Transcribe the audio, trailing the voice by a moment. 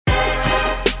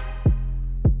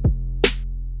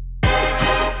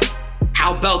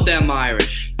about them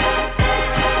Irish?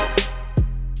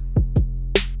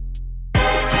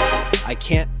 I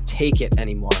can't take it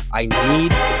anymore. I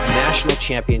need a national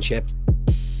championship.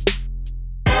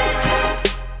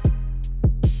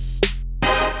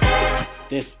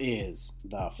 This is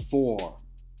the Four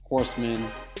Horsemen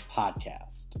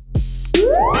Podcast.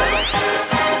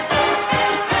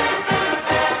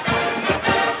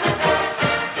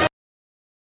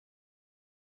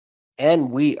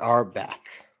 And we are back.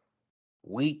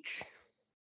 Week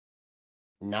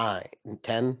 9,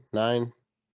 10, 9.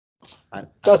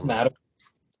 Doesn't matter.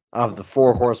 Of the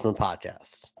Four Horsemen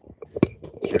Podcast.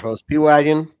 Your host, P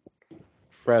Wagon,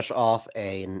 fresh off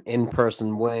an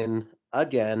in-person win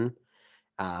again.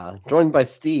 Joined by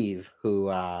Steve, who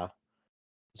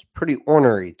is pretty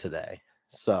ornery today.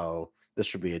 So this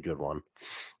should be a good one.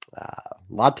 A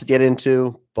lot to get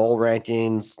into, bowl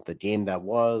rankings, the game that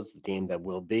was, the game that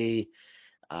will be.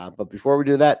 But before we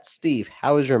do that, Steve,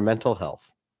 how is your mental health?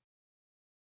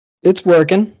 It's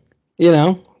working. You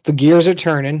know, the gears are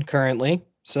turning currently.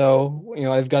 So, you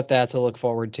know, I've got that to look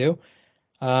forward to.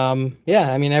 Yeah,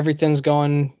 I mean, everything's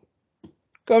going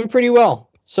pretty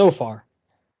well so far.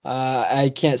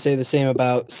 I can't say the same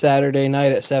about Saturday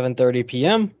night at 7:30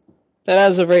 p.m. But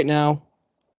as of right now,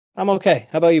 I'm okay.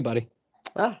 How about you, buddy?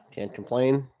 Can't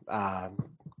complain. I'm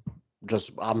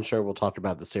sure we'll talk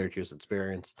about the Syracuse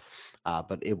experience,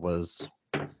 but it was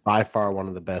by far one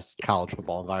of the best college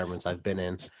football environments I've been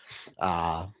in.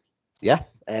 Yeah,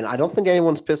 and I don't think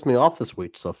anyone's pissed me off this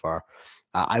week so far.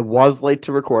 I was late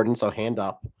to recording, so hand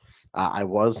up. I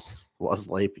was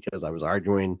late because I was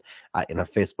arguing in a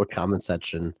Facebook comment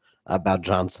section about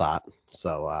John Sott.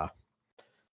 So,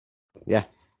 yeah,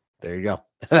 there you go.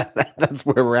 That's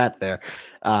where we're at there.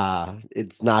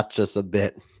 It's not just a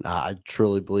bit. I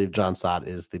truly believe John Sott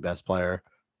is the best player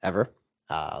ever.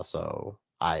 So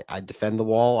I defend the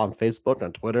wall on Facebook,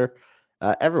 on Twitter,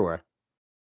 everywhere.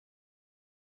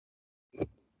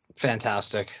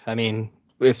 Fantastic. I mean,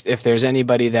 if there's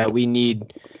anybody that we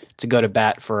need to go to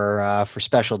bat for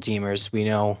special teamers, we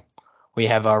know we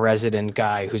have our resident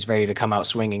guy who's ready to come out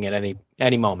swinging at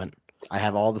any moment. I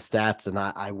have all the stats, and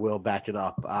I will back it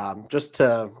up. Just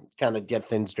to kind of get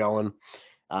things going,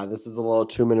 this is a little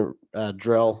 2-minute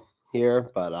drill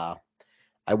here, but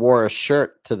I wore a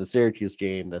shirt to the Syracuse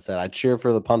game that said, "I cheer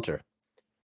for the punter."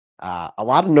 A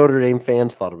lot of Notre Dame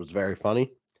fans thought it was very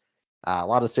funny. A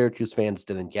lot of Syracuse fans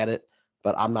didn't get it,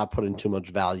 but I'm not putting too much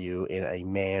value in a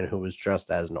man who was dressed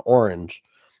as an orange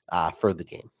for the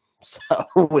game. So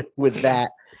with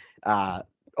that,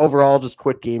 overall, just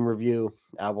quick game review.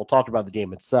 We'll talk about the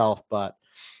game itself, but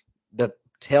the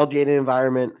tailgating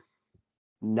environment,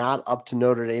 not up to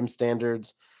Notre Dame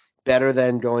standards. Better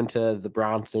than going to the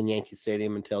Bronson Yankee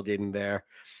Stadium and tailgating there.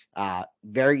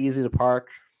 Very easy to park.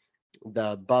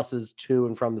 The buses to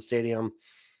and from the stadium,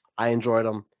 I enjoyed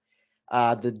them.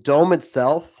 The dome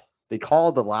itself, they call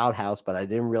it the Loud House, but I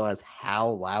didn't realize how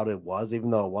loud it was,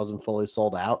 even though it wasn't fully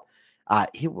sold out.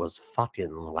 It was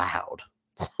fucking loud.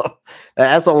 So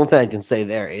that's the only thing I can say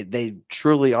there. They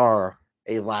truly are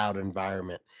a loud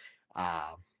environment.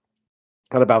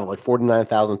 Got about like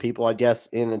 49,000 people, I guess,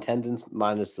 in attendance,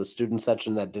 minus the student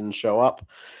section that didn't show up.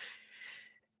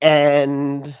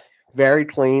 And very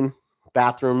clean.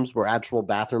 Bathrooms were actual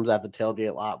bathrooms at the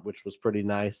tailgate lot, which was pretty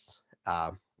nice.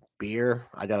 Beer,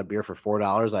 I got a beer for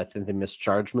 $4. I think they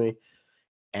mischarged me.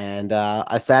 And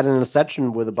I sat in a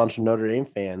section with a bunch of Notre Dame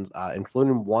fans,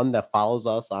 including one that follows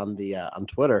us on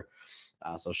Twitter.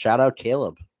 So shout out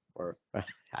Caleb, or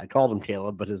I called him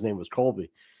Caleb, but his name was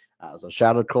Colby. So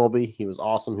shout out Colby. He was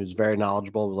awesome. He was very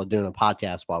knowledgeable. He was like doing a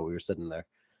podcast while we were sitting there.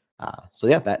 So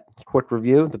yeah, that quick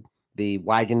review. The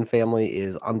Wagon family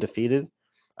is undefeated.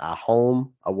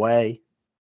 Home, away,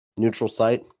 neutral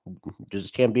site.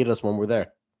 Just can't beat us when we're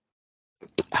there.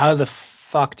 How the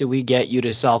fuck do we get you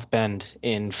to South Bend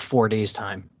in 4 days'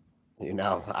 time? You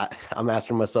know, I'm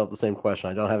asking myself the same question.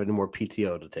 I don't have any more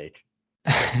PTO to take.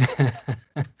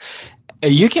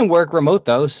 You can work remote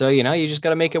though, so you know you just got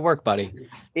to make it work, buddy.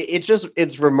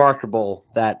 It's remarkable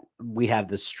that we have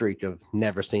this streak of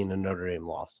never seeing a Notre Dame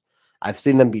loss. I've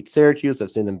seen them beat Syracuse. I've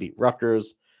seen them beat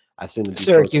Rutgers. I've seen them beat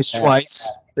Syracuse twice.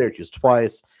 Syracuse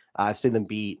twice. I've seen them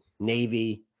beat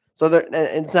Navy. So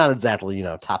it's not exactly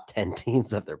top 10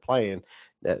 teams that they're playing.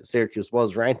 Syracuse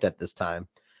was ranked at this time,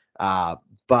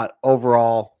 but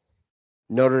overall,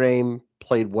 Notre Dame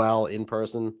played well in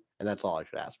person, and that's all I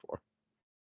could ask for.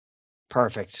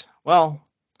 Perfect. Well,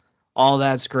 all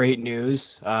that's great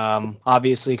news.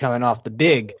 Obviously, coming off the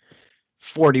big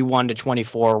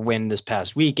 41-24 win this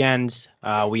past weekend,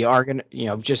 we are gonna,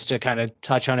 just to kind of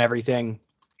touch on everything,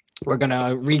 we're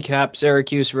gonna recap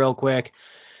Syracuse real quick.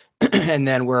 and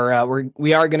then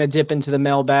we are going to dip into the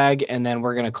mailbag, and then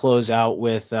we're going to close out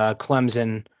with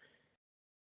Clemson.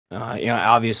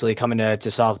 Obviously coming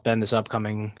to South Bend this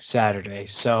upcoming Saturday.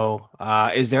 So,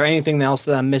 is there anything else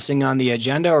that I'm missing on the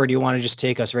agenda, or do you want to just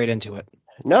take us right into it?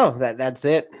 No, that's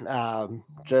it.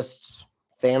 Just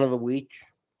fan of the week.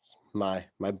 It's my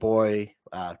boy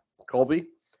Colby.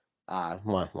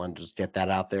 Want to just get that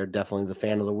out there. Definitely the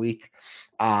fan of the week.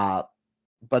 But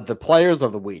the players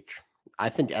of the week, I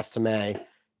think Estime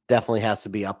definitely has to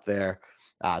be up there.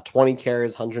 20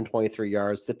 carries, 123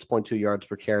 yards, 6.2 yards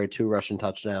per carry, 2 rushing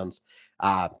touchdowns.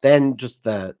 Then just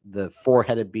the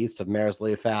four-headed beast of Maris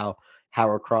Leofau,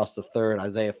 Howard Cross III,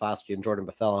 Isaiah Foskey, and Jordan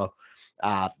Bethello.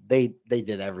 They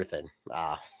did everything.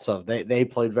 So they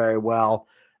played very well.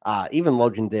 Even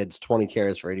Logan Diggs, 20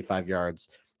 carries for 85 yards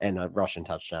and a rushing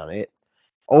touchdown.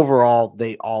 Overall,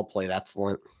 they all played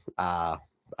excellent.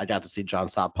 I got to see John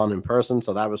Stott punt in person,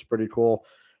 so that was pretty cool.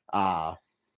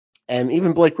 And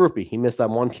even Blake Rupe, he missed that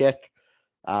one kick.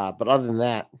 But other than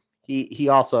that, he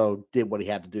also did what he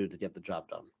had to do to get the job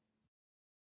done.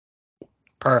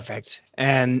 Perfect.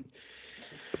 And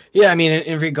yeah, I mean,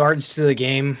 in regards to the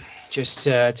game, just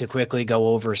to quickly go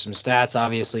over some stats,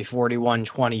 obviously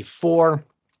 41-24.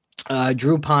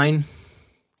 Drew Pine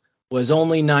was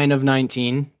only 9 of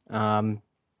 19.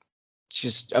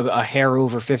 Just a hair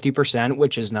over 50%,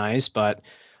 which is nice, but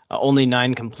only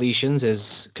 9 completions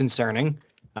is concerning.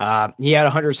 He had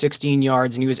 116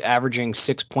 yards and he was averaging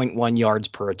 6.1 yards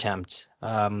per attempt.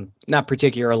 Not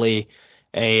particularly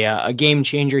a game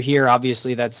changer here.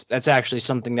 Obviously, that's actually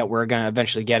something that we're going to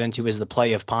eventually get into, is the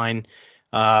play of Pine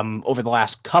over the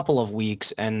last couple of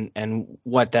weeks and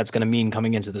what that's going to mean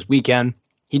coming into this weekend.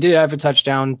 He did have a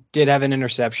touchdown, did have an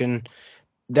interception.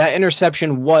 That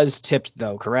interception was tipped,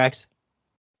 though, correct?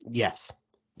 Yes.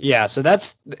 Yeah, so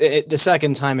that's the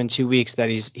second time in 2 weeks that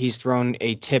he's thrown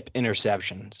a tip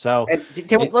interception. So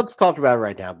let's talk about it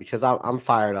right now, because I'm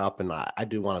fired up and I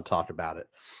do want to talk about it.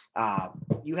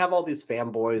 You have all these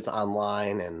fanboys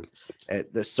online, and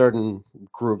there's certain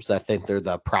groups that think they're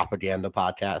the propaganda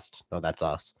podcast. No, that's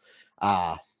us.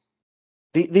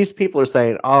 These people are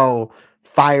saying, "Oh,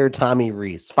 fire Tommy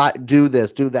Rees. Do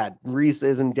this, do that. Rees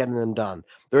isn't getting them done.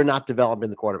 They're not developing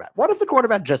the quarterback." What if the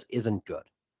quarterback just isn't good?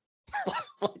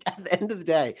 Like, at the end of the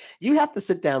day, you have to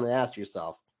sit down and ask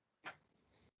yourself,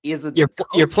 is it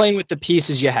you're playing with the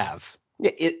pieces you have?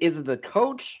 Is it the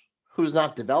coach who's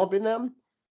not developing them,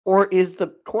 or is the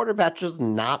quarterback just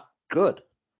not good?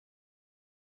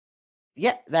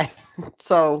 Yeah,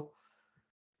 so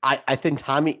I think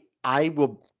Tommy, I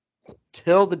will,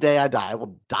 till the day I die, I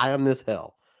will die on this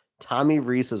hill. Tommy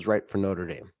Rees is right for Notre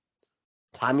Dame.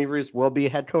 Tommy Rees will be a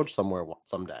head coach somewhere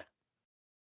someday.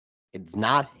 It's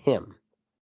not him.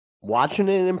 Watching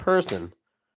it in person,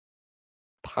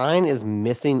 Pine is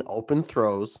missing open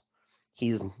throws.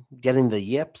 He's getting the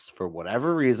yips for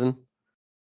whatever reason.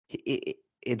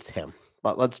 It's him.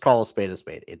 But let's call a spade a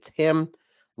spade. It's him.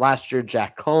 Last year,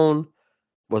 Jack Cohn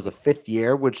was a 5th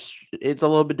year, which it's a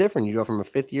little bit different. You go from a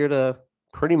 5th year to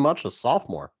pretty much a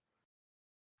sophomore.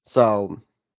 So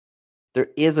there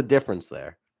is a difference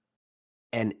there.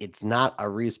 And it's not a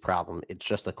Rees problem. It's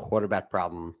just a quarterback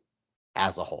problem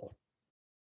as a whole.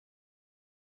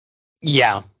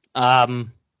 Yeah.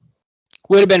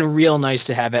 Would have been real nice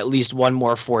to have at least one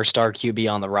more 4-star QB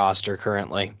on the roster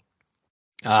currently.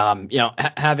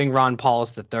 Having Ron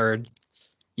Paulus III,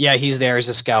 yeah, he's there as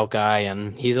a scout guy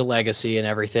and he's a legacy and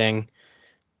everything.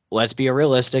 Let's be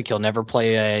realistic. He'll never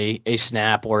play a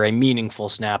snap or a meaningful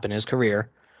snap in his career.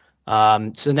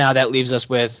 So now that leaves us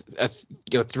with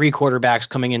 3 quarterbacks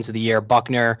coming into the year: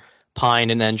 Buckner, Pine,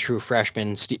 and then true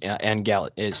freshman Steve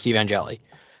Angeli.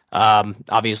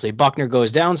 Obviously, Buckner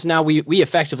goes down, so now we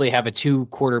effectively have a 2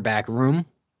 quarterback room.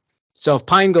 So if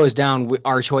Pine goes down,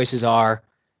 our choices are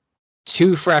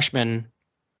 2 freshmen,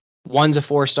 one's a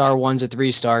 4-star, one's a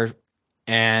 3-star,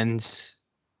 and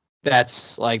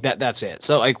that's like that. That's it.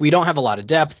 So like we don't have a lot of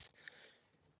depth.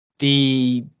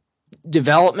 The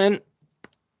development,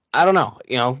 I don't know.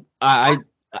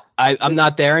 I'm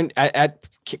not there at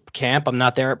camp. I'm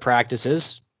not there at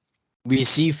practices. We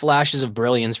see flashes of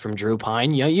brilliance from Drew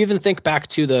Pine. You even think back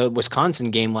to the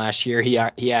Wisconsin game last year. He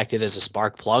acted as a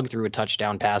spark plug, threw a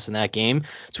touchdown pass in that game.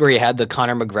 It's where he had the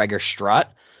Conor McGregor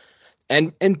strut.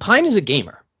 And Pine is a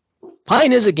gamer.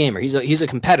 Pine is a gamer. He's a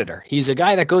competitor. He's a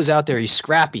guy that goes out there. He's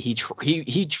scrappy.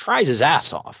 He tries his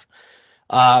ass off.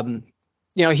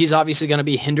 He's obviously going to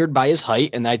be hindered by his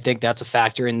height, and I think that's a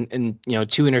factor in 2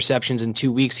 interceptions in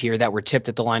 2 weeks here that were tipped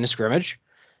at the line of scrimmage.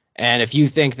 And if you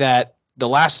think that the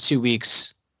last 2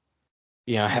 weeks,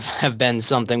 have been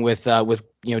something with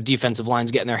defensive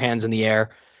lines getting their hands in the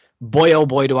air, boy, oh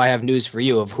boy, do I have news for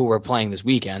you of who we're playing this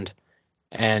weekend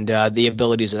and the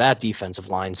abilities of that defensive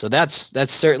line. So that's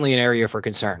certainly an area for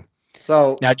concern.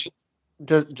 So Now,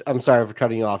 I'm sorry for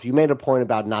cutting you off. You made a point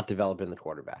about not developing the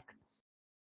quarterback.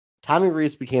 Tommy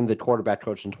Rees became the quarterback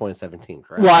coach in 2017,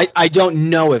 correct? Well, I don't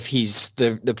know if he's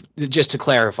the just to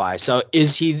clarify. So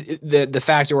is he the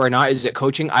factor or not? Is it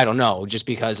coaching? I don't know. Just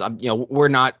because we're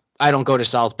not. I don't go to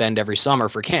South Bend every summer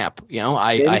for camp.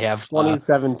 I have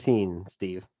 2017,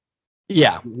 Steve.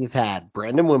 Yeah, he's had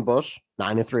Brandon Wimbush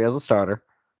 9-3 as a starter.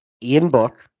 Ian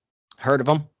Book, heard of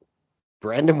him.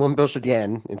 Brandon Wimbush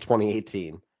again in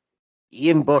 2018.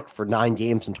 Ian Book for 9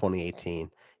 games in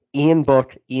 2018. Ian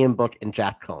Book, and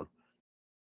Jack Cohn.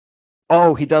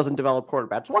 Oh, he doesn't develop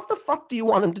quarterbacks. What the fuck do you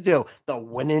want him to do? The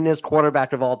winningest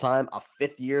quarterback of all time, a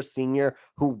 5th-year senior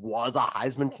who was a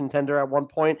Heisman contender at one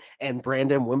point, and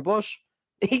Brandon Wimbush?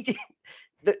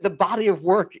 The body of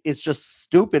work is just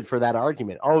stupid for that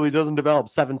argument. Oh, he doesn't develop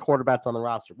 7 quarterbacks on the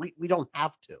roster. We don't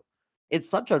have to. It's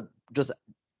such a just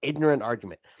ignorant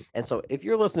argument. And so if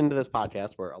you're listening to this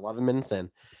podcast, we're 11 minutes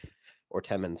in, or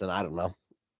 10 minutes in, I don't know,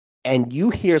 and you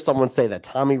hear someone say that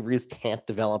Tommy Rees can't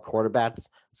develop quarterbacks,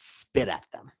 spit at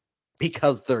them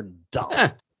because they're dumb.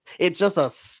 It's just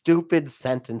a stupid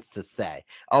sentence to say.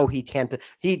 Oh, he can't.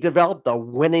 He developed the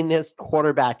winningest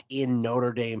quarterback in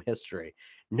Notre Dame history.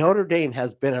 Notre Dame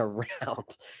has been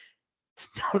around.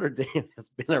 Notre Dame has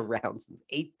been around since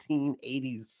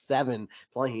 1887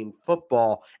 playing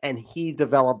football, and he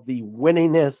developed the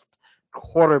winningest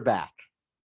quarterback,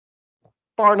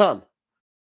 bar none.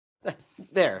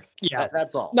 There. Yeah.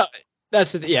 That's all. No,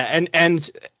 that's and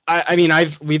I mean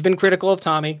we've been critical of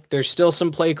Tommy. There's still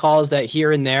some play calls that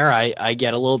here and there I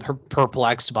get a little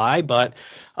perplexed by, but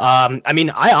I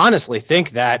mean I honestly think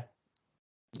that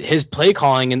his play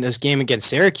calling in this game against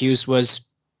Syracuse was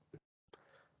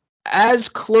as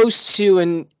close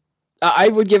to I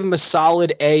would give him a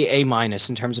solid A-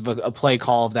 in terms of a play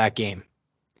call of that game.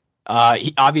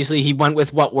 He went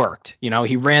with what worked.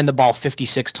 He ran the ball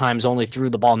 56 times, only threw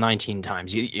the ball 19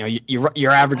 times.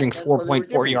 You're averaging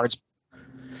 4.4 yards.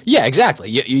 Yeah, exactly.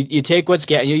 You take what's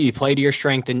getting you. You play to your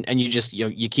strength, and you just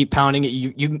you keep pounding it.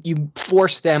 You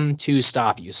force them to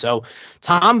stop you. So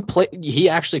Tom he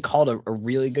actually called a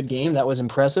really good game. That was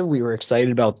impressive. We were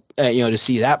excited about to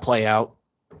see that play out.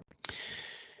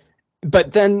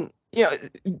 But then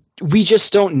we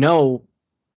just don't know.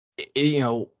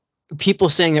 People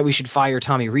saying that we should fire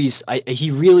Tommy Rees,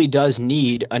 he really does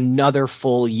need another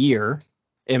full year,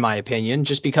 in my opinion,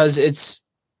 just because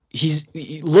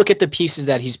look at the pieces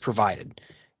that he's provided.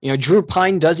 Drew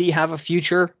Pine, does he have a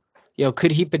future?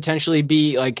 Could he potentially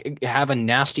have a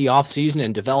nasty offseason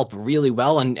and develop really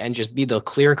well and just be the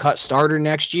clear-cut starter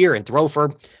next year and throw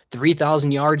for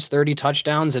 3,000 yards, 30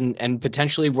 touchdowns, and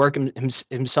potentially work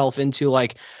himself into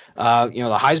the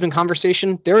Heisman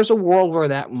conversation? There's a world where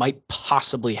that might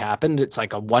possibly happen. It's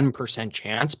like a 1%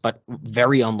 chance, but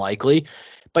very unlikely.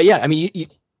 But yeah, I mean,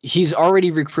 he's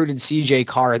already recruited CJ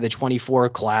Carr, the 24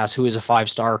 class, who is a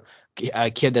 5-star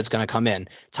kid that's going to come in.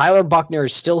 Tyler Buckner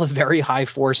is still a very high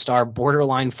 4-star,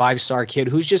 borderline 5-star kid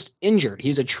who's just injured.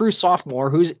 He's a true sophomore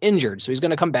who's injured. So he's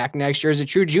going to come back next year as a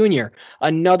true junior.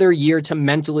 Another year to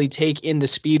mentally take in the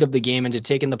speed of the game and to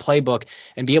take in the playbook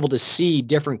and be able to see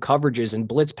different coverages and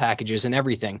blitz packages and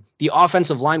everything. The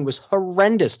offensive line was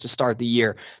horrendous to start the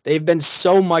year. They've been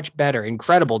so much better.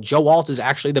 Incredible. Joe Alt is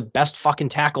actually the best fucking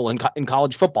tackle in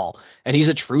college football. And he's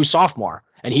a true sophomore.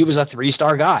 And he was a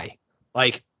 3-star guy.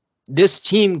 This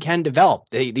team can develop.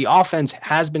 The offense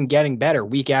has been getting better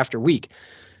week after week.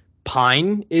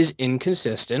 Pine is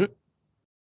inconsistent.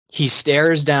 He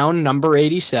stares down number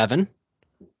 87.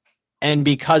 And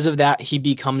because of that, he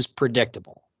becomes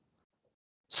predictable.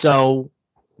 So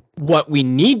what we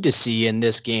need to see in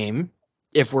this game,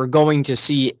 if we're going to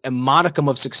see a modicum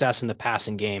of success in the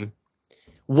passing game,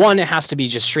 one, it has to be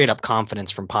just straight up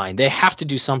confidence from Pine. They have to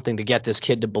do something to get this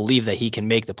kid to believe that he can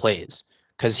make the plays,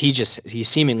 because he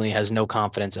seemingly has no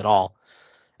confidence at all.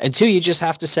 And two, you just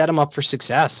have to set him up for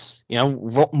success.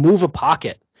 Move a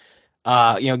pocket.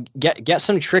 Get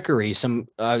some trickery, some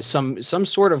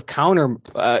sort of counter.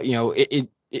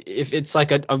 If it's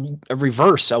like a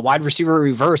reverse, a wide receiver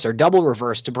reverse or double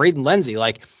reverse to Braden Lenzy,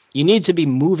 you need to be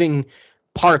moving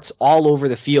parts all over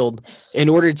the field in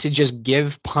order to just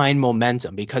give Pine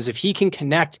momentum. Because if he can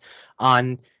connect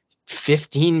on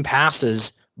 15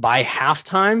 passes by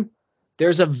halftime,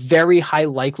 there's a very high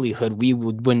likelihood we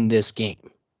would win this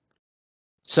game.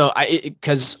 So I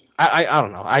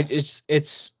don't know.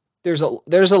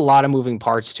 There's a lot of moving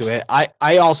parts to it.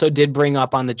 I also did bring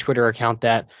up on the Twitter account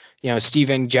that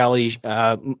Steve Angeli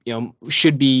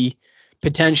should be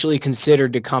potentially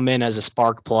considered to come in as a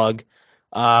spark plug.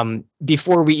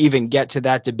 Before we even get to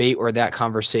that debate or that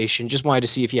conversation, just wanted to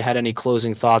see if you had any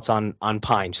closing thoughts on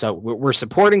Pine. So we're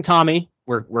supporting Tommy.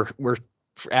 We're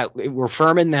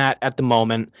firm in that at the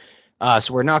moment.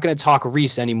 So we're not going to talk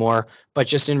Reese anymore, but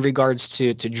just in regards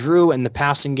to Drew and the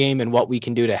passing game and what we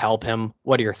can do to help him.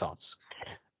 What are your thoughts?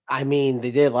 I mean,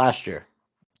 they did last year.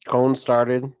 Cone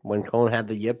started when Cone had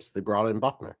the yips. They brought in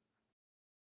Buckner.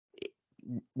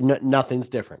 Nothing's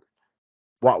different.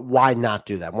 Why not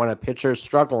do that? When a pitcher is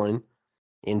struggling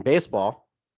in baseball,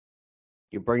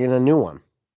 you bring in a new one.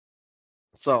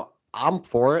 So I'm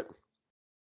for it.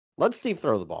 Let Steve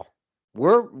throw the ball.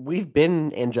 We've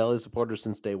been Angeli supporters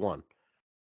since day one.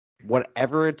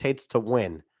 Whatever it takes to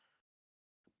win.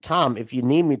 Tom, if you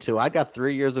need me to, I got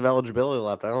 3 years of eligibility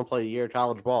left. I don't play a year of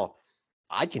college ball.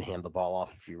 I can hand the ball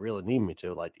off if you really need me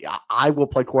to. Like, I will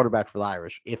play quarterback for the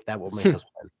Irish if that will make us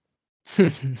win.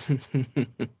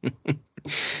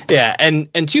 Yeah, and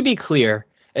to be clear,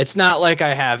 it's not like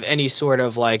I have any sort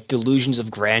of like delusions of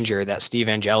grandeur that Steve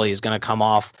Angeli is going to come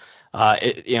off,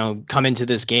 come into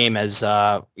this game as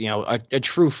a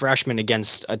true freshman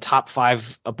against a top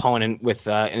 5 opponent with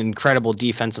an incredible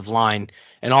defensive line,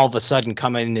 and all of a sudden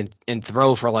come in and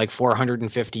throw for like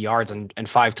 450 yards and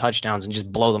 5 touchdowns and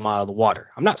just blow them out of the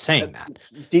water. I'm not saying that.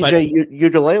 DJ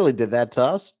Ukulele did that to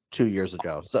us 2 years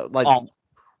ago. So like,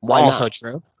 why also not?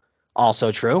 True.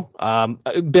 Also true.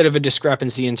 A bit of a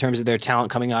discrepancy in terms of their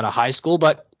talent coming out of high school,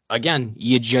 but again,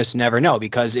 you just never know,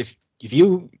 because if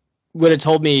you would have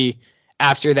told me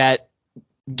after that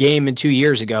game 2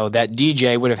 years ago that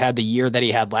DJ would have had the year that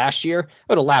he had last year, I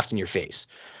would have laughed in your face.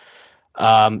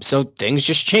 So things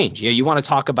just change. You want to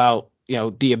talk about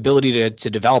the ability to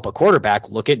develop a quarterback?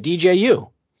 Look at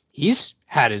DJU. He's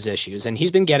had his issues, and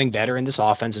he's been getting better, and this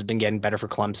offense has been getting better for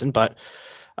Clemson, but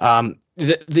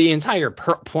the entire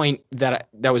point that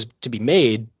was to be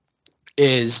made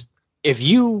is, if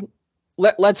you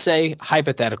let's say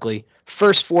hypothetically,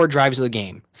 first 4 drives of the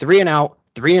game, 3 and out,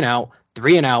 3 and out,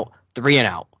 3 and out, 3 and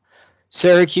out.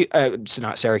 Syracuse,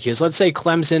 not Syracuse. Let's say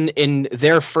Clemson in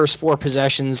their first 4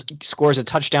 possessions scores a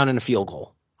touchdown and a field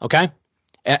goal. Okay,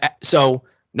 so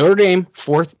Notre Dame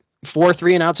 4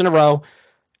 3 and outs in a row,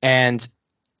 and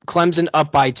Clemson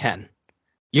up by 10.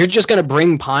 You're just going to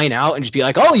bring Pine out and just be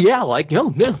like, oh, yeah, like,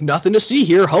 nothing to see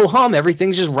here. Ho-hum,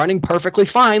 everything's just running perfectly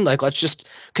fine. Like, let's just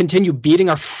continue beating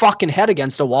our fucking head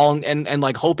against a wall and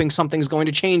like hoping something's going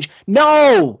to change.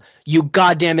 No, you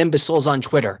goddamn imbeciles on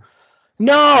Twitter.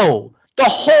 No, the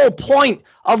whole point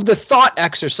of the thought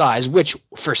exercise, which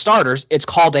for starters, it's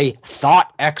called a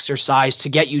thought exercise to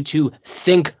get you to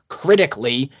think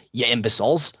critically, you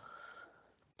imbeciles.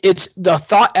 It's the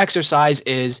thought exercise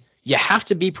is, you have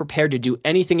to be prepared to do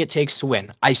anything it takes to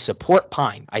win. I support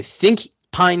Pine. I think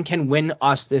Pine can win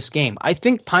us this game. I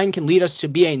think Pine can lead us to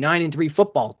be a 9-3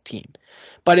 football team.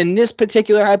 But in this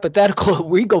particular hypothetical,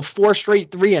 we go 4 straight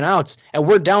 3 and outs, and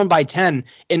we're down by 10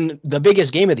 in the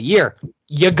biggest game of the year.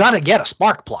 You got to get a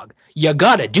spark plug. You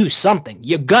got to do something.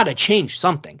 You got to change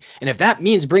something. And if that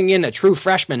means bringing in a true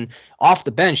freshman off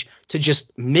the bench to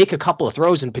just make a couple of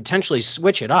throws and potentially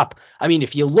switch it up. I mean,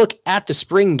 if you look at the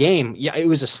spring game, yeah, it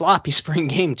was a sloppy spring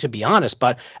game, to be honest.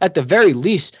 But at the very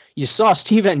least, you saw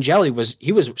Steve Angeli was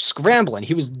scrambling.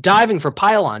 He was diving for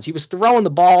pylons. He was throwing the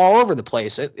ball all over the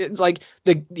place. It's like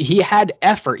he had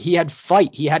effort. He had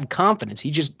fight. He had confidence.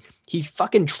 He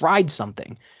fucking tried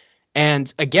something.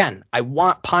 And again, I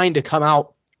want Pine to come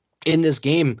out in this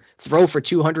game, throw for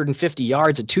 250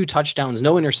 yards and 2 touchdowns,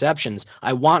 no interceptions.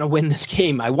 I want to win this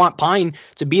game. I want Pine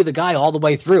to be the guy all the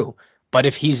way through. But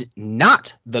if he's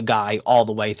not the guy all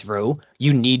the way through,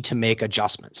 you need to make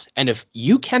adjustments. And if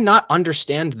you cannot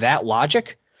understand that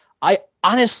logic, I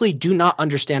honestly do not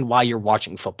understand why you're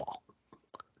watching football.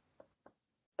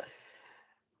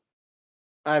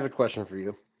 I have a question for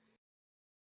you.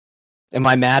 Am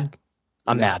I mad?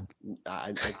 I'm mad.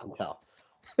 I can tell.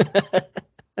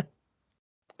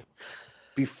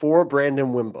 Before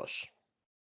Brandon Wimbush.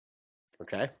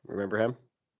 Okay, remember him?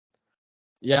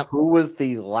 Yeah. Who was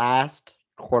the last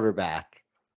quarterback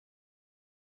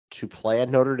to play at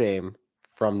Notre Dame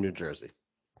from New Jersey?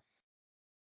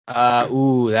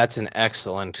 That's an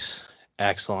excellent.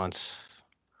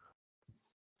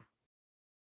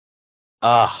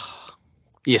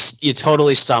 You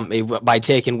totally stumped me by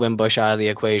taking Wimbush out of the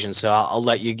equation, so I'll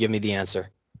let you give me the answer.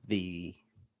 You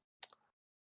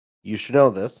should know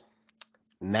this.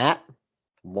 Matt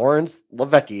Lawrence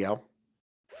Lavecchio,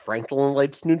 Franklin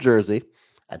Lakes, New Jersey,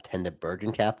 attended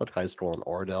Bergen Catholic High School in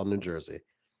Oradell, New Jersey.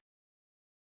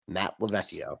 Matt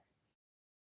Lavecchio.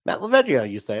 Matt Lavecchio,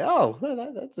 you say, oh,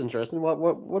 that's interesting.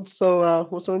 What's so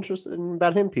interesting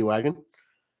about him, P-Wagon?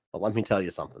 But let me tell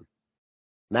you something.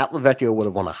 Matt LaVecchio would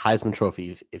have won a Heisman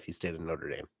Trophy if he stayed at Notre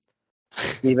Dame.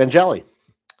 Steve Angeli.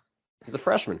 He's a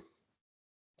freshman.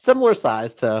 Similar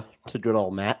size to good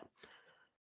old Matt.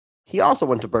 He also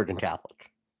went to Bergen Catholic.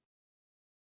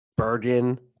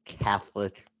 Bergen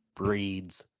Catholic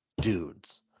breeds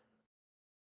dudes.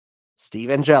 Steve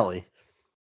Angeli,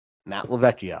 Matt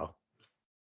LaVecchio.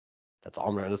 That's all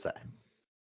I'm going to say.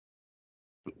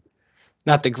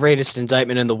 Not the greatest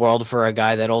indictment in the world for a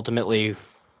guy that ultimately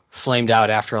flamed out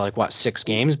after 6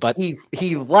 games, but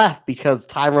he left because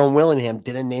Tyrone Willingham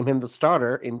didn't name him the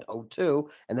starter in 2002,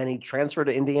 and then he transferred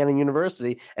to Indiana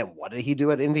University. And what did he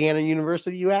do at Indiana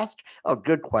University, you asked? Oh,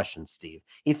 good question, Steve.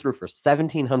 He threw for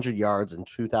 1,700 yards in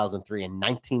 2003 and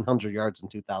 1,900 yards in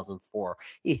 2004.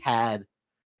 He had,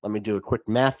 let me do a quick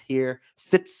math here,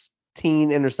 16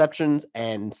 interceptions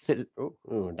and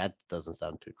that doesn't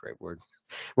sound too great.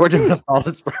 We're doing a solid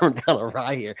experiment kind of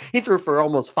right here. He threw for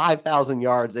almost 5,000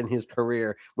 yards in his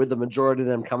career, with the majority of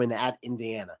them coming at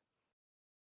Indiana.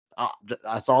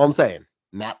 That's all I'm saying.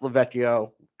 Matt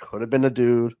LaVecchio could have been a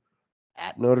dude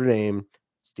at Notre Dame.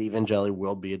 Steve Angeli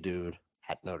will be a dude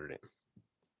at Notre Dame.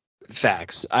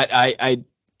 Facts. I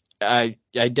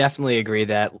definitely agree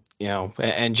that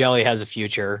Angeli has a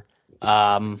future.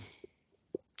 Whether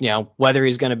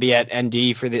he's going to be at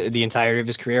ND for the entirety of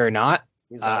his career or not.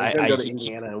 He's going to go to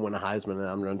Indiana and win a Heisman, and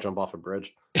I'm going to jump off a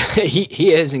bridge.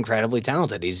 he is incredibly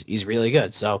talented. He's really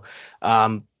good. So,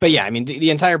 but yeah, I mean, the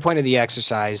entire point of the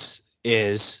exercise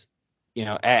is,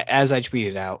 as I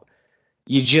tweeted out,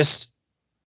 you just,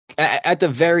 at the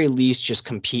very least, just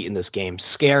compete in this game.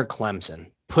 Scare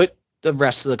Clemson. Put the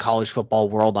rest of the college football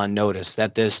world on notice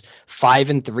that this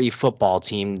 5-3 football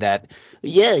team that,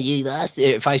 you lost.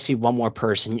 If I see one more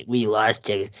person, we lost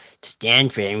to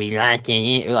Stanford and we lost to,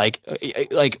 you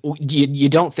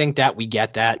don't think that we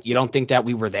get that? You don't think that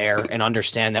we were there and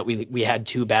understand that we had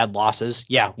 2 bad losses?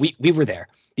 Yeah, we were there.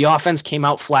 The offense came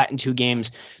out flat in 2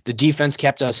 games. The defense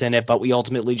kept us in it, but we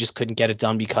ultimately just couldn't get it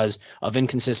done because of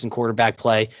inconsistent quarterback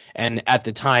play. And at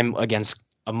the time against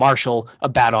a Marshall, a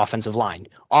bad offensive line.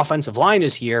 Offensive line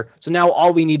is here. So now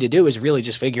all we need to do is really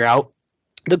just figure out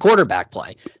the quarterback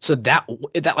play. So that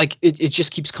it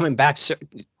just keeps coming back,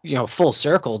 full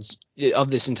circles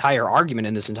of this entire argument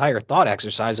and this entire thought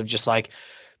exercise of just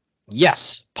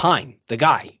yes, Pine, the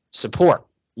guy, support,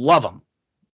 love him.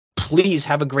 Please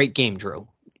have a great game, Drew.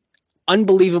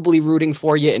 Unbelievably rooting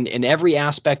for you in every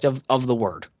aspect of the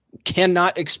word.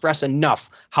 Cannot express enough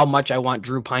how much I want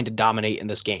Drew Pine to dominate in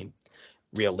this game.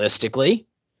 Realistically,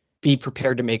 be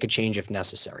prepared to make a change if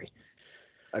necessary.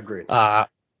 Agreed. I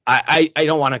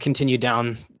don't want to continue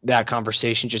down that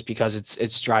conversation just because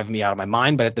it's driving me out of my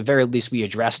mind, but at the very least we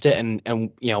addressed it and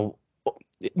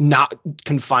not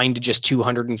confined to just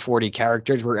 240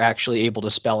 characters. We're actually able to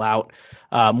spell out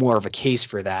more of a case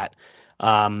for that.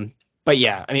 But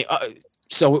yeah, I mean,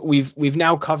 so we've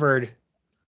now covered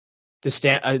the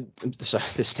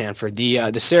Stanford,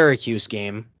 the Syracuse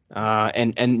game.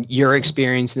 And your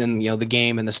experience in the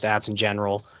game and the stats in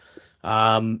general.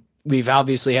 We've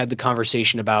obviously had the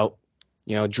conversation about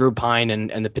Drew Pine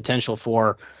and the potential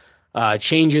for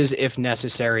changes if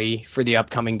necessary for the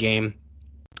upcoming game.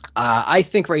 I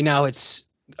think right now it's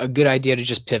a good idea to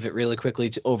just pivot really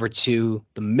quickly over to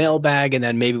the mailbag, and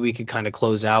then maybe we could kind of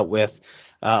close out with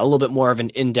a little bit more of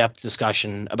an in-depth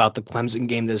discussion about the Clemson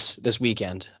game this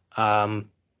weekend.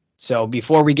 So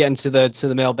before we get into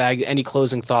the mailbag, any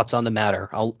closing thoughts on the matter?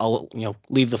 I'll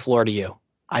leave the floor to you.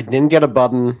 I didn't get a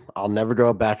button. I'll never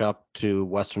go back up to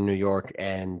Western New York,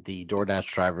 and the DoorDash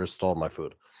drivers stole my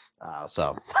food.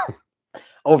 So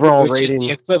overall Which rating, is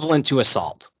the equivalent to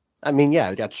assault. I mean, yeah,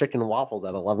 we got chicken and waffles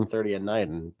at 11:30 at night,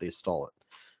 and they stole it.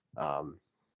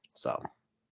 So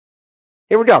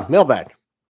here we go, mailbag.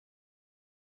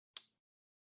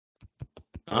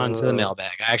 On to the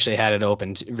mailbag. I actually had it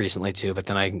opened recently too, but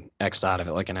then I X'd out of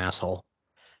it like an asshole.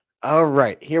 All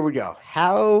right, here we go.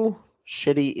 How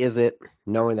shitty is it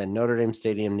knowing that Notre Dame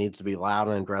Stadium needs to be loud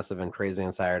and aggressive and crazy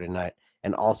on Saturday night,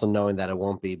 and also knowing that it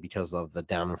won't be because of the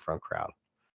down in front crowd?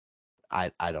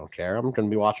 I don't care. I'm going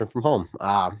to be watching from home.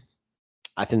 I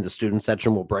think the student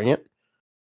section will bring it.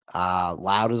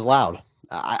 Loud is loud.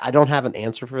 I don't have an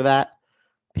answer for that.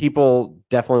 People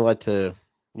definitely like to,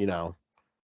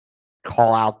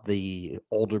 call out the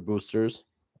older boosters,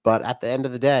 but at the end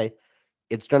of the day,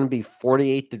 it's going to be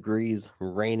 48 degrees,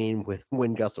 raining with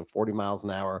wind gusts of 40 miles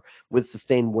an hour, with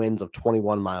sustained winds of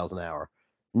 21 miles an hour.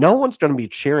 No one's going to be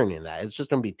cheering in that. It's just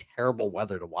going to be terrible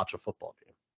weather to watch a football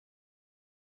game.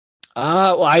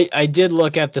 Well, I did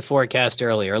look at the forecast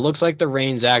earlier. It looks like the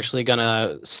rain's actually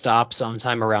gonna stop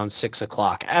sometime around 6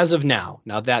 o'clock as of now.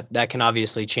 Now that can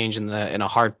obviously change in a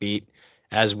heartbeat,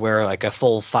 as we're like a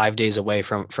full 5 days away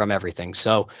from everything.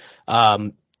 So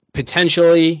um,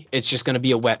 potentially it's just gonna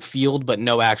be a wet field, but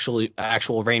no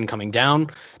actual rain coming down.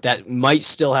 That might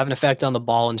still have an effect on the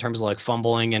ball in terms of like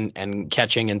fumbling and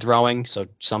catching and throwing. So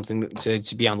something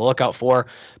to be on the lookout for.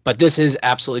 But this is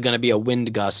absolutely going to be a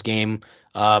wind gust game.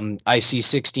 I see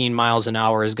 16 miles an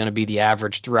hour is going to be the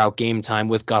average throughout game time,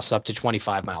 with gusts up to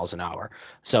 25 miles an hour.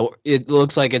 So it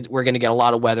looks like we're going to get a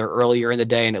lot of weather earlier in the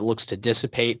day, and it looks to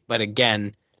dissipate. But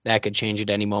again, that could change at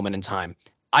any moment in time.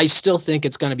 I still think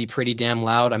it's going to be pretty damn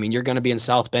loud. I mean, you're going to be in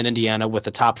South Bend, Indiana, with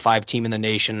the top 5 team in the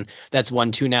nation that's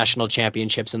won 2 national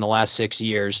championships in the last 6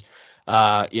 years.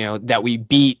 That we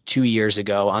beat 2 years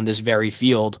ago on this very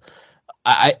field.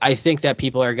 I think that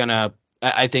people are gonna.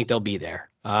 I think they'll be there.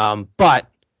 But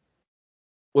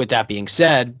with that being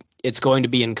said, it's going to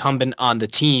be incumbent on the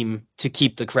team to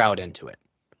keep the crowd into it.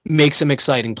 Make some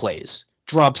exciting plays.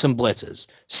 Drop some blitzes.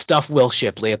 Stuff Will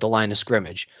Shipley at the line of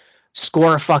scrimmage.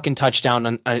 Score a fucking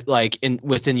touchdown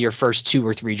within your first 2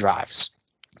 or 3 drives.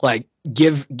 Like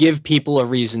give people a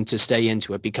reason to stay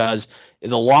into it, because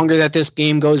the longer that this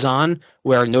game goes on,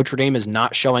 where Notre Dame is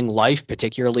not showing life,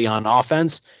 particularly on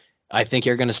offense, I think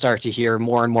you're going to start to hear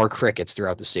more and more crickets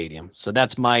throughout the stadium. So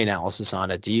that's my analysis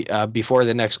on it. Before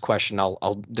the next question,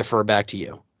 I'll defer back to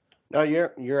you. No,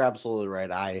 you're absolutely right.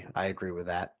 I agree with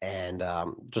that. And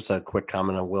just a quick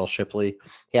comment on Will Shipley.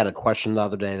 He had a question the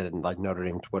other day that like Notre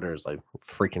Dame Twitter is like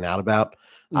freaking out about.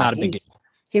 Not a big deal.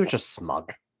 He was just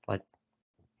smug. Like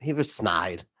he was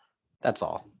snide. That's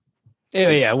all.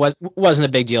 Yeah, it wasn't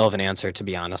a big deal of an answer, to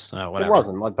be honest. Whatever. It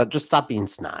wasn't, but just stop being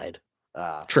snide.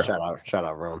 True. Shout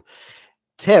out, Rome.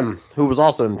 Tim, who was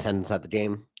also in attendance at the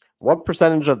game, what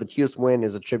percentage of the Cuse win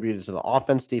is attributed to the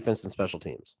offense, defense, and special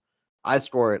teams? I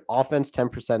score it offense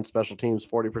 10%, special teams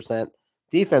 40%,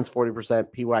 defense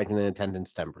 40%, P. Wagner in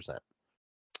attendance 10%.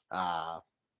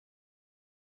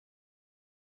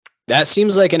 That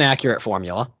seems like an accurate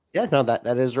formula. Yeah, no, that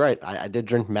is right. I did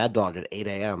drink Mad Dog at 8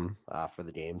 a.m. For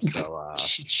the game. So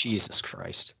Jesus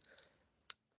Christ.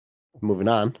 Moving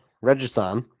on,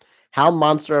 Regison. How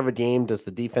monster of a game does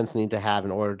the defense need to have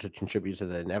in order to contribute to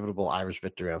the inevitable Irish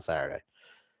victory on Saturday?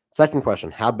 Second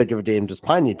question, how big of a game does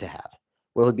Pine need to have?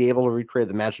 Will he be able to recreate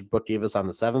the match that Book gave us on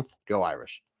the 7th? Go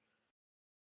Irish.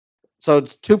 So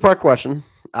it's a 2-part question.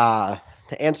 To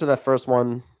answer that first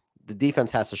one, the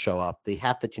defense has to show up. They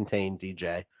have to contain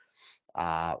DJ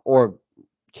or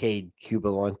Cade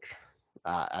Kubalunk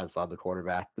as the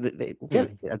quarterback. They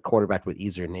get a quarterback with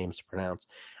easier names to pronounce.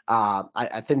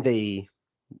 I think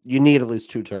you need at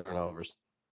least 2 turnovers,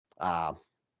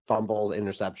 fumbles,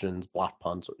 interceptions, blocked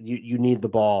punts. You need the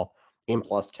ball in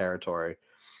plus territory.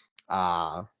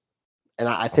 And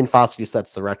I think Foskey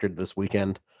sets the record this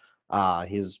weekend.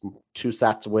 He's 2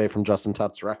 sacks away from Justin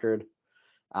Tutt's record.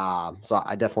 So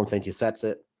I definitely think he sets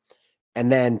it.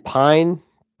 And then Pine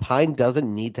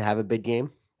doesn't need to have a big game.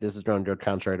 This is going to go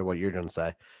contrary to what you're going to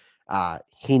say.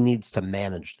 He needs to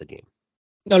manage the game.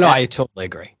 No, I totally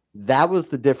agree. That was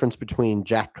the difference between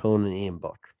Jack Cohn and Ian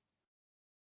Book.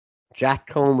 Jack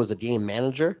Cohn was a game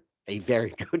manager, a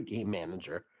very good game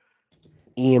manager.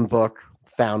 Ian Book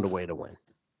found a way to win.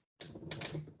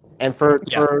 And for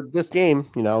this game,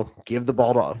 give the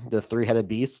ball to the 3-headed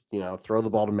beast, throw the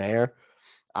ball to Mayer,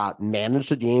 manage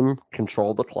the game,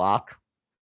 control the clock,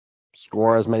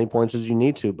 score as many points as you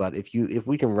need to. But if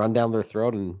we can run down their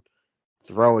throat and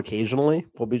throw occasionally,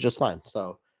 we'll be just fine.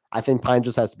 So I think Pine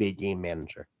just has to be a game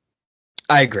manager.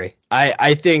 I agree.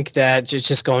 I think that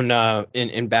just going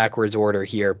in backwards order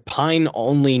here, Pine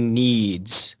only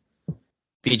needs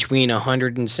between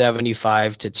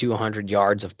 175 to 200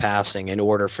 yards of passing in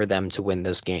order for them to win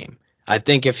this game. I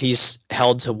think if he's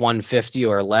held to 150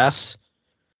 or less,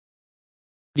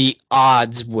 the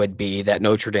odds would be that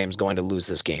Notre Dame's going to lose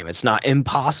this game. It's not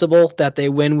impossible that they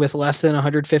win with less than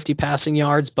 150 passing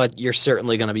yards, but you're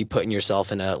certainly going to be putting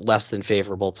yourself in a less than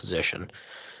favorable position.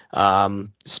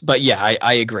 But yeah,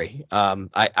 I agree.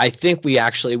 I think we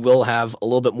actually will have a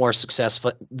little bit more success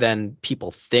than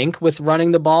people think with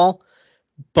running the ball.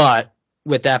 But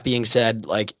with that being said,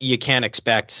 like, you can't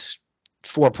expect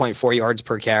 4.4 yards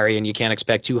per carry, and you can't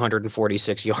expect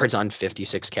 246 yards on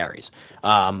 56 carries.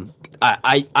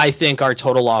 I think our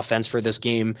total offense for this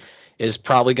game is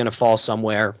probably going to fall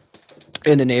somewhere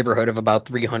in the neighborhood of about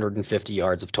 350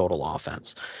 yards of total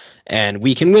offense. And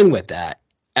we can win with that.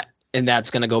 And that's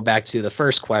going to go back to the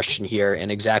first question here,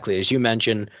 and exactly as you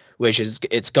mentioned, which is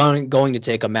it's going to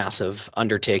take a massive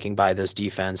undertaking by this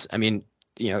defense. I mean,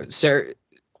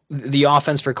 the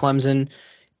offense for Clemson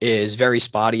is very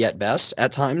spotty at best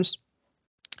at times.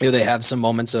 They have some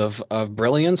moments of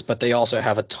brilliance, but they also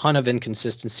have a ton of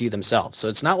inconsistency themselves. So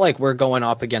it's not like we're going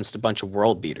up against a bunch of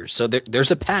world beaters. So there's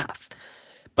a path,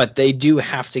 but they do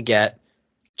have to get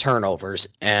turnovers.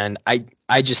 And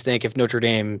I just think if Notre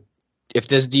Dame, if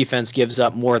this defense gives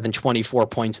up more than 24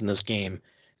 points in this game,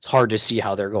 it's hard to see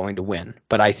how they're going to win.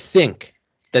 But I think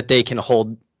that they can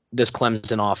hold this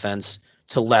Clemson offense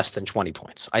to less than 20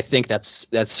 points. I think that's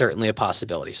certainly a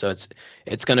possibility. So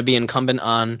it's going to be incumbent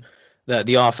on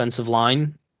the offensive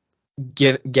line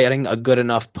getting a good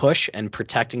enough push and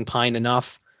protecting Pine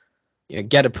enough.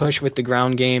 Get a push with the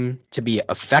ground game to be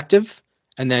effective,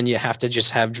 and then you have to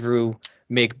just have Drew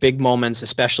make big moments,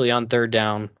 especially on third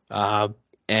down,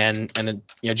 and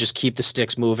just keep the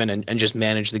sticks moving and just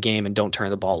manage the game and don't turn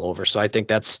the ball over. So I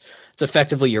think it's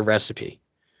effectively your recipe.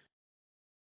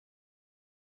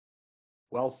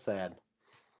 Well said.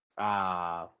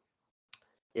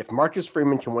 If Marcus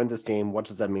Freeman can win this game, what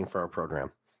does that mean for our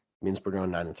program? It means we're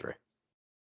going 9-3.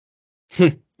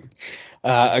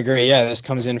 Agree. Yeah, this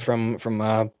comes in from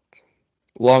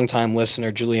longtime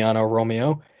listener Giuliano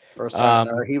Romeo. First time,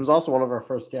 he was also one of our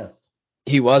first guests.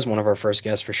 He was one of our first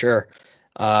guests for sure.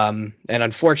 And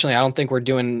unfortunately, I don't think we're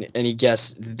doing any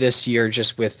guests this year,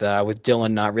 just with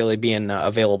Dylan not really being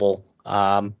available.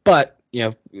 But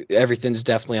everything's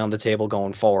definitely on the table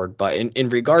going forward. But in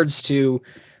regards to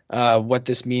what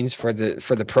this means for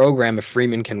the program, if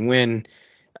Freeman can win,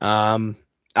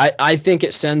 I think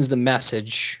it sends the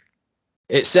message.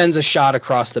 It sends a shot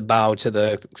across the bow to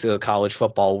the college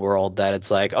football world that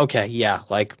it's like, okay, yeah,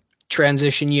 like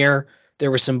transition year, there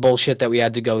was some bullshit that we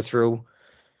had to go through,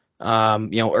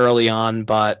 early on,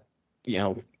 but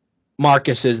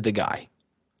Marcus is the guy.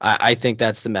 I think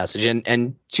that's the message.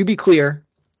 And to be clear,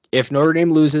 if Notre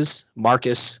Dame loses,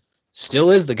 Marcus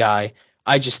still is the guy.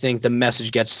 I just think the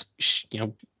message gets,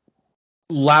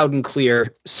 loud and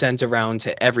clear sent around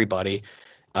to everybody.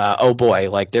 Oh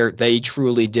boy, like they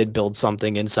truly did build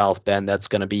something in South Bend that's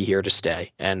going to be here to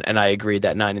stay. And I agree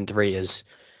that 9-3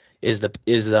 is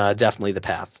definitely the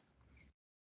path.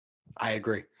 I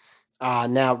agree.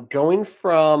 Now going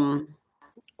from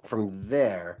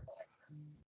there,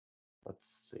 let's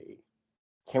see.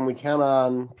 Can we count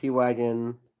on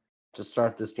P-Wagon to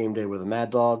start this game day with a Mad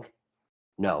Dog?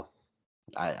 No.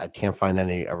 I can't find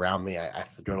any around me. I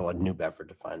have to go to New Bedford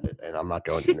to find it, and I'm not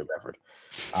going to New Bedford.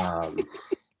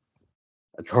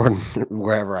 According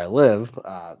wherever I live,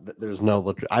 there's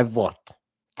no. I've looked,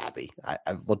 Abby.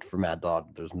 I've looked for Mad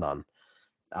Dog. There's none.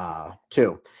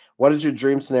 2. What is your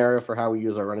dream scenario for how we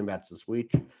use our running backs this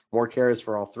week? More carries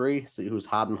for all three. See who's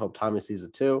hot and hope Tommy sees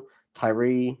it too.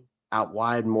 Tyree out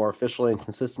wide more efficiently and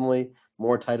consistently.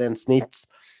 More tight end sneaks.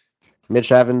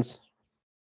 Mitch Evans,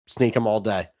 sneak him all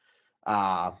day.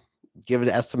 Give it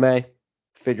to Estime,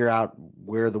 figure out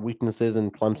where the weakness is in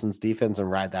Clemson's defense and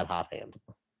ride that hot hand.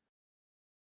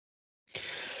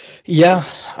 Yeah.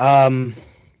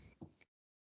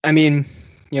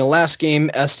 Last game,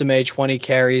 Estime 20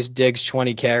 carries, Diggs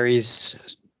 20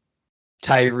 carries,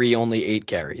 Tyree only 8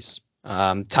 carries.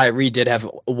 Tyree did have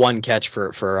 1 catch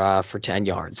for 10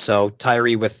 yards. So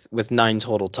Tyree with 9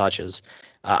 total touches.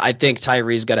 I think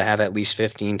Tyree's got to have at least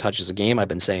 15 touches a game. I've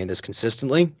been saying this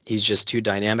consistently. He's just too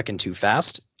dynamic and too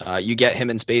fast. You get him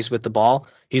in space with the ball,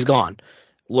 he's gone.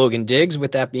 Logan Diggs,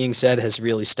 with that being said, has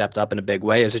really stepped up in a big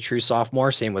way as a true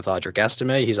sophomore. Same with Audric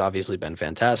Estime. He's obviously been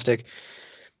fantastic.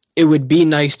 It would be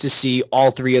nice to see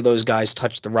all 3 of those guys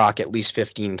touch the rock at least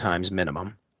 15 times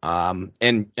minimum.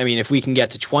 If we can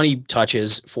get to 20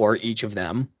 touches for each of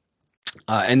them,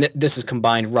 and this is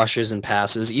combined rushes and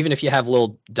passes. Even if you have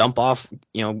little dump off,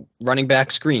 running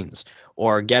back screens,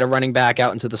 or get a running back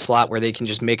out into the slot where they can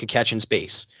just make a catch in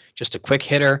space. Just a quick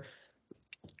hitter,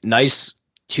 nice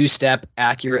 2-step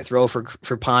accurate throw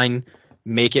for Pine.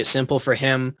 Make it simple for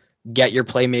him. Get your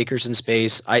playmakers in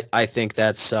space. I think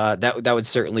that's that would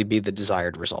certainly be the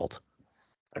desired result.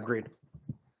 Agreed.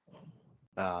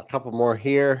 A couple more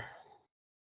here.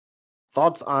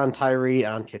 Thoughts on Tyree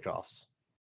on kickoffs?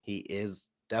 He is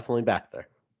definitely back there.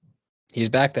 He's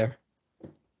back there.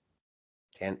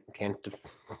 Can't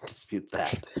dispute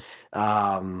that.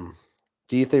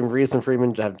 Do you think Reese and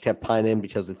Freeman have kept Pine in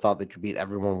because they thought they could beat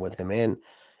everyone with him in?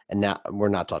 And now we're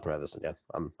not talking about this again.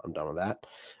 I'm done with that.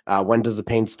 When does the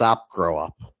pain stop? Grow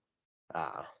up.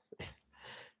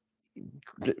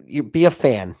 You be a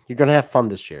fan. You're gonna have fun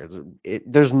this year.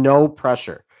 There's no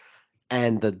pressure.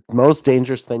 And the most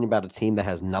dangerous thing about a team that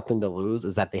has nothing to lose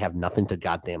is that they have nothing to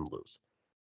goddamn lose.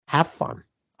 Have fun.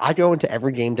 I go into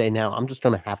every game day now. I'm just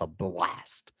going to have a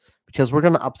blast because we're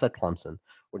going to upset Clemson.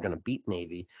 We're going to beat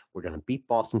Navy. We're going to beat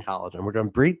Boston College, and we're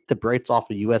going to beat the Braits off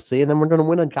of USC, and then we're going to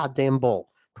win a goddamn bowl.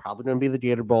 Probably going to be the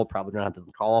Gator Bowl. Probably going to have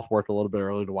to call off work a little bit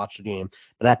early to watch the game.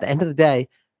 But at the end of the day,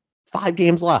 5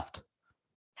 games left.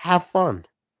 Have fun.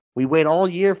 We wait all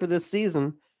year for this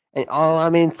season,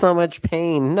 and so much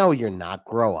pain. No, you're not.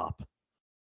 Grow up.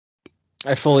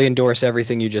 I fully endorse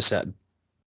everything you just said.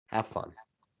 Have fun.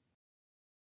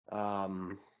 I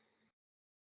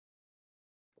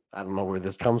don't know where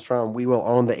this comes from. We will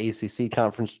own the ACC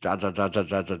conference.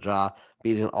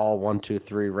 Beating all 1, 2,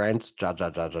 3 ranks.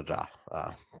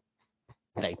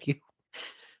 Thank you.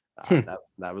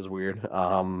 That was weird.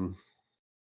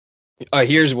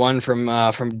 Here's one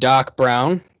from Doc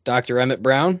Brown. Dr. Emmett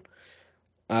Brown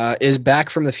is back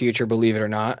from the future, believe it or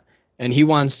not, and he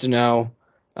wants to know.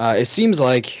 It seems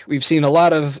like we've seen a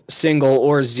lot of single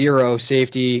or zero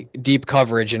safety deep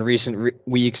coverage in recent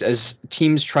weeks as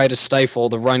teams try to stifle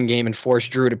the run game and force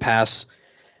Drew to pass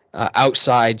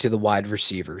outside to the wide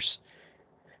receivers.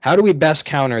 How do we best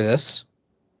counter this?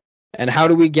 And how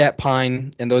do we get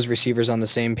Pine and those receivers on the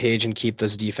same page and keep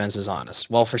those defenses honest?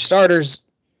 Well, for starters,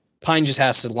 Pine just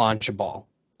has to launch a ball.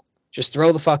 Just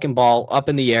throw the fucking ball up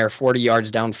in the air 40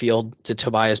 yards downfield to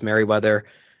Tobias Merriweather.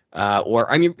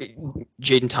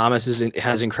 Jaden Thomas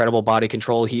has incredible body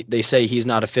control. They say he's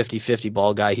not a 50-50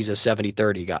 ball guy. He's a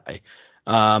 70-30 guy.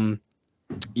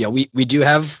 We do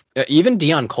have even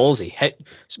Deion Colsey. Hey,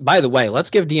 by the way, let's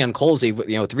give Deion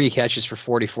Colsey 3 catches for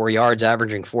 44 yards,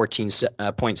 averaging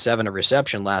 14.7 a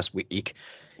reception last week.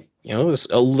 It was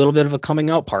a little bit of a coming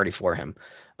out party for him.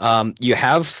 You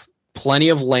have plenty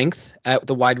of length at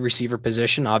the wide receiver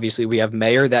position. Obviously, we have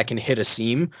Mayer that can hit a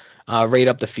seam right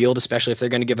up the field, especially if they're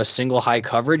going to give us single high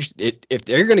coverage. If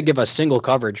they're going to give us single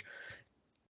coverage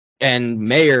and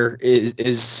Mayer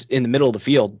is in the middle of the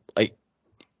field, like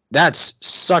that's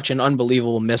such an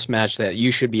unbelievable mismatch that you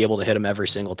should be able to hit him every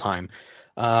single time.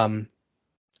 I don't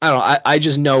know. I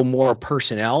just know more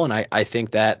personnel, and I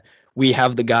think that we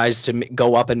have the guys to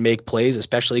go up and make plays,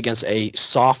 especially against a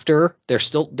softer. They're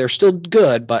still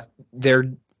good, but their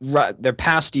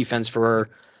pass defense for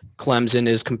Clemson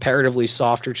is comparatively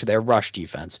softer to their rush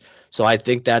defense. So I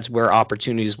think that's where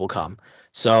opportunities will come.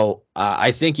 So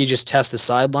I think you just test the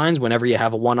sidelines whenever you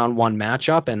have a one-on-one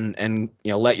matchup and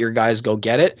let your guys go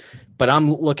get it. But I'm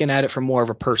looking at it from more of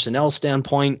a personnel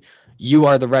standpoint. You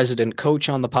are the resident coach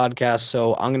on the podcast,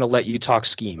 so I'm going to let you talk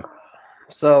scheme.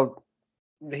 So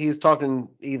he's talking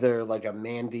either like a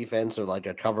man defense or like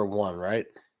a cover one, right?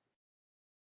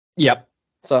 Yep.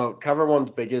 So cover one's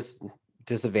biggest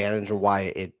disadvantage and why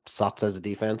it sucks as a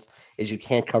defense is you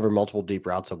can't cover multiple deep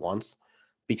routes at once.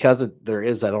 Because there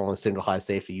is that only single high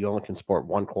safety, you only can support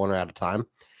one corner at a time.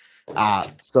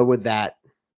 So with that,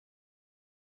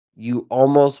 you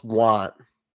almost want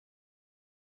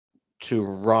to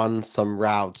run some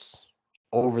routes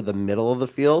over the middle of the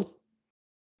field.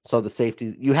 So the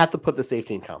safety, you have to put the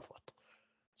safety in conflict.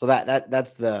 So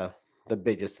that's the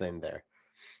biggest thing there.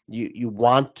 You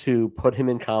want to put him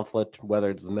in conflict, whether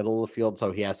it's the middle of the field,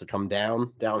 so he has to come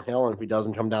downhill, and if he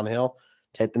doesn't come downhill,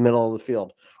 take the middle of the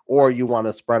field. Or you want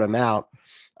to spread them out,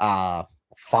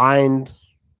 find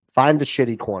the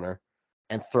shitty corner,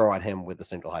 and throw at him with a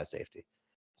single high safety.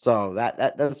 So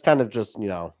that's kind of just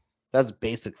that's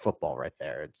basic football right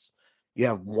there. It's you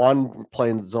have one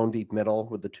playing zone deep middle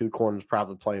with the 2 corners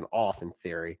probably playing off in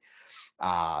theory.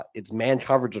 It's man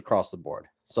coverage across the board.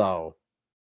 So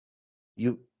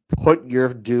you put your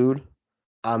dude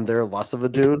on their less of a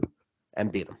dude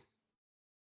and beat him.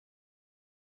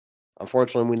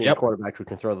 Unfortunately, we need a quarterback who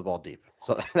can throw the ball deep.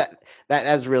 So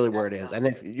that's really where it is. And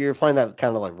if you're playing that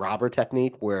kind of like robber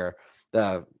technique where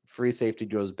the free safety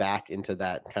goes back into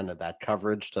that kind of that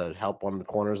coverage to help one of the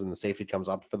corners and the safety comes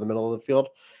up for the middle of the field,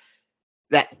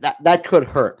 that could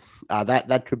hurt.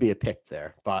 That could be a pick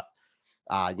there. But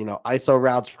ISO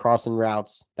routes, crossing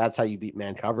routes, that's how you beat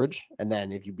man coverage. And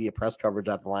then if you beat a press coverage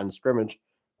at the line of scrimmage,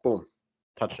 boom,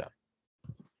 touchdown.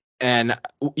 And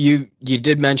you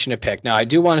did mention a pick. Now, I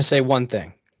do want to say one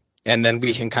thing, and then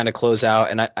we can kind of close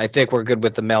out. And I think we're good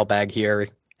with the mailbag here,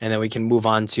 and then we can move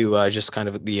on to just kind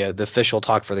of the official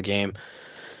talk for the game.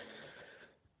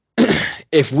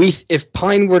 If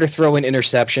Pine were to throw an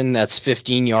interception that's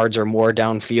 15 yards or more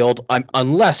downfield,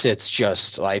 unless it's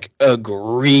just like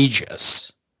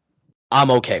egregious, I'm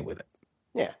okay with it.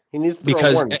 Yeah, he needs to throw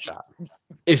a warning shot.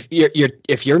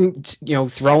 If you're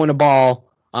throwing a ball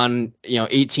on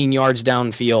 18 yards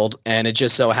downfield and it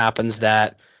just so happens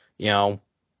that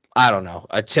I don't know,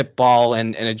 a tip ball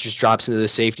and it just drops into the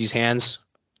safety's hands,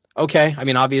 okay. I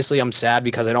mean, obviously I'm sad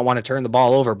because I don't want to turn the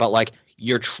ball over, but like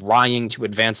you're trying to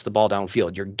advance the ball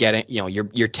downfield. You're getting,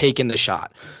 you're taking the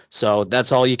shot. So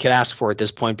that's all you can ask for at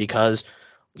this point, because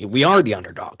we are the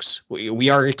underdogs. We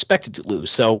are expected to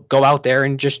lose. So go out there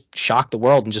and just shock the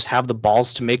world and just have the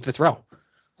balls to make the throw.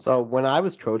 So when I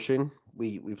was coaching,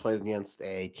 we played against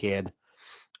a kid,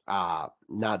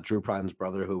 not Drew Prime's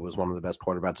brother, who was one of the best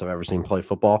quarterbacks I've ever seen play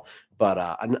football,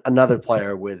 but another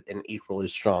player with an equally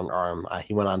strong arm.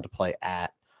 He went on to play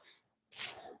at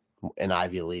an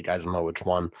Ivy League. I don't know which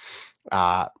one.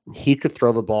 He could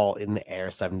throw the ball in the air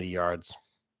 70 yards,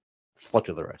 flick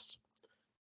of the wrist.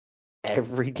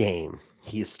 Every game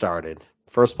he started,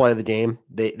 first play of the game,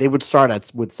 they would start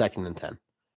with 2nd and 10.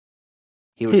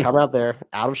 He would come out there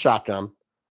out of shotgun,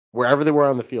 wherever they were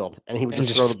on the field, and he would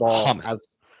just throw the ball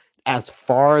as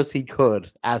far as he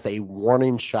could as a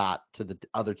warning shot to the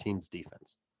other team's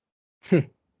defense.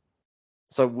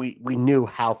 So we knew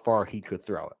how far he could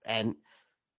throw it, and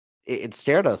it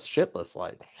scared us shitless.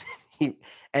 Like he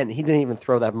didn't even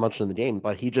throw that much in the game,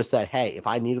 but he just said, "Hey, if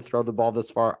I need to throw the ball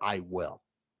this far, I will."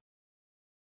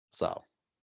 So,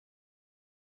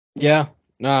 yeah,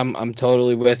 no, I'm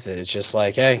totally with it. It's just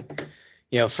like, hey,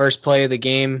 first play of the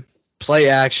game, play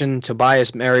action,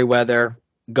 Tobias Merriweather,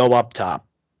 go up top.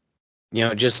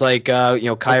 Just like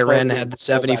Kyren had the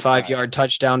 75-yard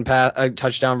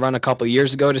touchdown run a couple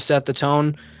years ago to set the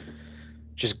tone.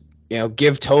 Just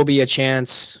give Toby a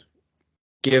chance,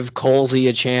 give Colsey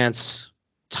a chance,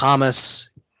 Thomas,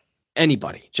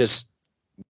 anybody. Just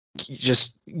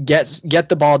get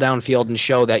the ball downfield and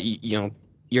show that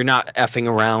you're not effing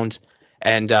around,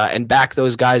 and back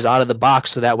those guys out of the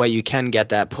box so that way you can get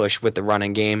that push with the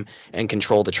running game and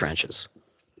control the trenches.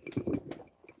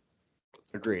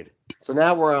 Agreed. So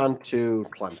now we're on to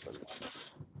Clemson.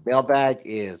 Mailbag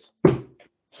is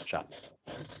shut.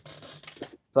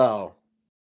 So,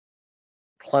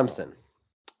 Clemson.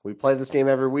 We play this game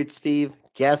every week, Steve.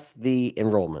 Guess the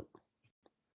enrollment.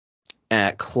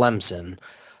 At Clemson,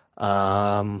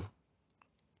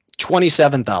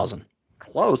 27,000.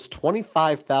 Close,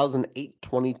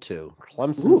 25,822.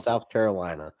 Clemson, South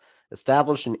Carolina.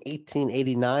 Established in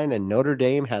 1889, and Notre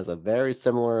Dame has a very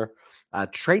similar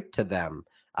trait to them.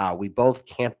 We both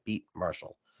can't beat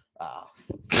Marshall.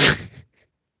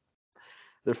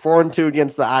 They're 4-2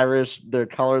 against the Irish. Their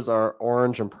colors are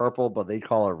orange and purple, but they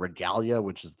call it regalia,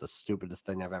 which is the stupidest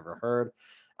thing I've ever heard.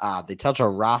 They touch a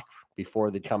rock before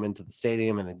they come into the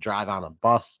stadium, and they drive on a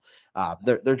bus.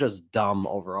 They're just dumb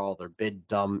overall. They're big,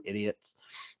 dumb idiots.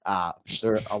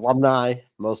 They're alumni,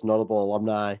 most notable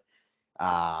alumni.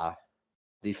 The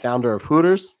founder of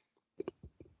Hooters,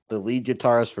 the lead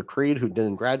guitarist for Creed, who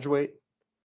didn't graduate,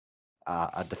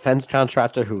 a defense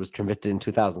contractor who was convicted in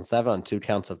 2007 on 2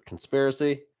 counts of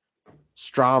conspiracy,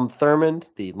 Strom Thurmond,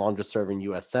 the longest-serving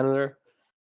U.S. senator,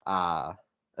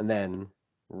 and then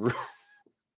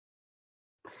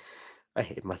I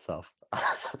hate myself.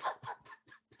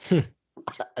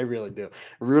 I really do.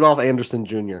 Rudolph Anderson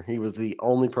Jr. He was the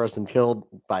only person killed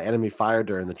by enemy fire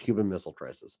during the Cuban Missile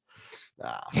Crisis.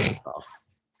 So.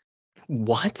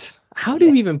 What? How do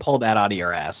you even pull that out of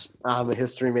your ass? I'm a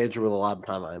history major with a lot of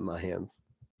time on my hands.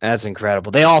 That's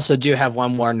incredible. They also do have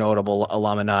one more notable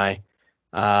alumni.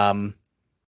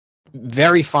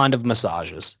 Very fond of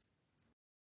massages.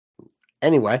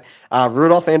 Anyway,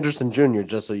 Rudolph Anderson Jr.,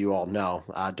 just so you all know,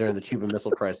 during the Cuban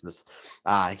Missile Crisis,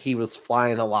 he was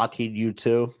flying a Lockheed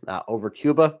U-2 over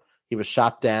Cuba. He was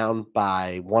shot down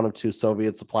by one of 2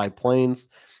 Soviet-supplied planes.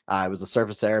 It was a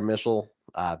surface-air missile.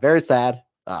 Very sad.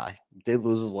 He did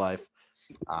lose his life.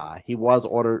 He was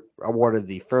awarded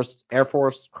the First Air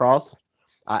Force Cross,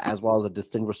 as well as a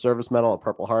Distinguished Service Medal, a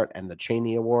Purple Heart, and the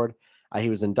Cheney Award.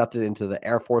 He was inducted into the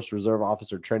Air Force Reserve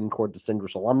Officer Training Corps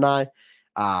Distinguished Alumni.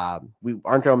 We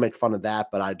aren't going to make fun of that,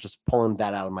 but I just pulling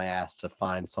that out of my ass to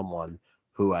find someone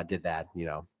who did that.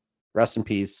 Rest in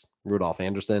peace, Rudolph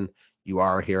Anderson. You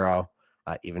are a hero,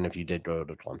 even if you did go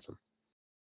to Clemson.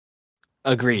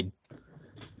 Agreed.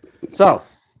 So,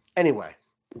 anyway,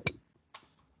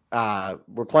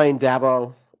 we're playing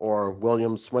Dabo or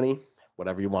William Swinney,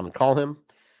 whatever you want to call him.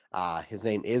 His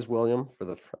name is William for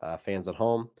the fans at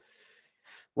home.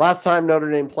 Last time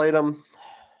Notre Dame played him,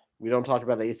 we don't talk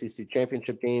about the ACC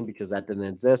championship game because that didn't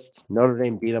exist. Notre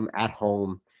Dame beat them at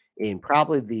home in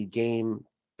probably the game,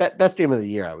 best game of the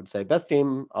year, I would say. Best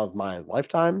game of my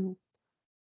lifetime, ?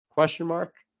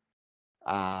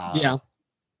 Yeah.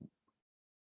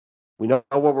 We know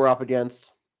what we're up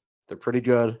against. They're pretty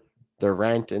good. They're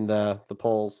ranked in the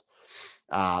polls.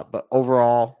 But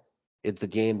overall, it's a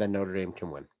game that Notre Dame can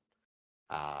win.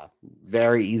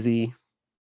 Very easy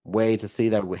way to see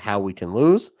that how we can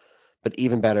lose, but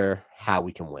even better, how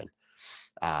we can win.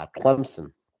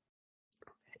 Clemson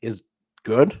is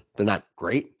good. They're not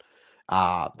great.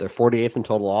 They're 48th in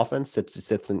total offense,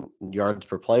 66th in yards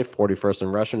per play, 41st in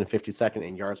rushing, and 52nd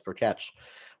in yards per catch.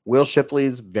 Will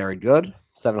Shipley's very good,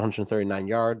 739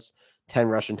 yards, 10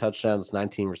 rushing touchdowns,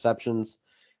 19 receptions.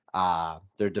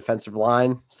 Their defensive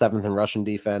line, 7th in rushing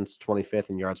defense, 25th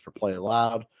in yards per play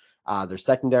allowed. Their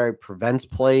secondary prevents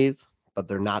plays, but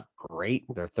they're not great.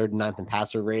 They're 39th in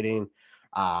passer rating,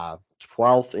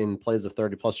 12th in plays of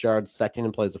 30-plus yards, 2nd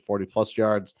in plays of 40-plus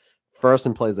yards, 1st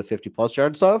in plays of 50-plus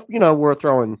yards. So if, we're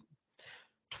throwing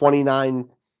 29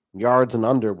 yards and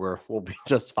under, we'll be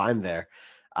just fine there.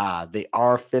 They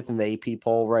are 5th in the AP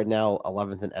poll right now,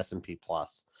 11th in S&P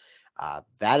Plus.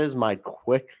 That is my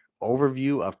quick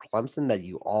overview of Clemson that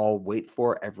you all wait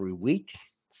for every week.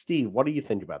 Steve, what do you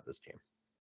think about this game?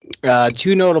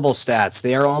 Two notable stats.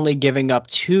 They are only giving up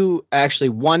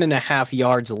 1.5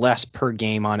 yards less per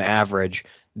game on average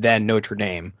than Notre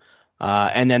Dame.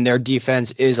 And then their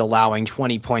defense is allowing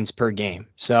 20 points per game.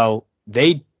 So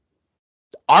they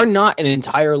are not an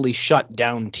entirely shut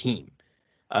down team.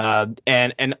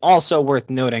 And also worth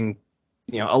noting,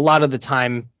 a lot of the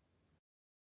time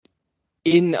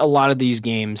in a lot of these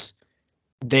games,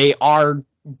 they are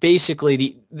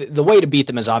basically the way to beat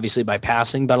them is obviously by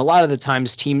passing, but a lot of the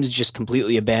times teams just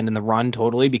completely abandon the run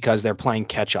totally because they're playing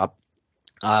catch up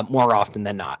more often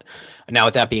than not. Now,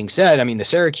 with that being said, I mean, the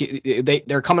Syracuse,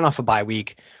 they're coming off a bye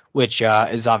week, which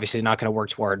is obviously not going to work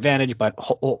to our advantage, but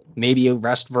maybe a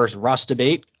rest versus rust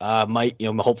debate might,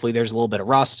 hopefully there's a little bit of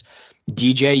rust.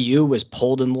 DJU was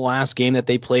pulled in the last game that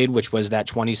they played, which was that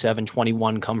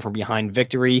 27-21 come from behind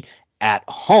victory at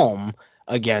home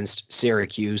against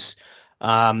Syracuse.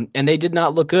 And they did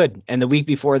not look good. And the week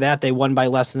before that, they won by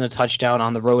less than a touchdown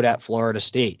on the road at Florida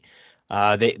State.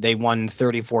 They won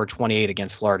 34-28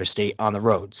 against Florida State on the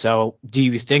road. So do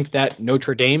you think that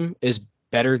Notre Dame is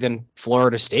better than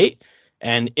Florida State?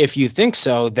 And if you think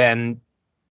so, then,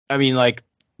 I mean,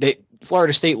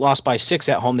 Florida State lost by 6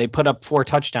 at home. They put up 4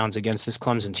 touchdowns against this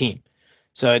Clemson team.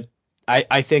 So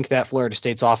I think that Florida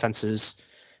State's offense is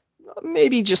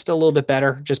maybe just a little bit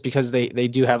better just because they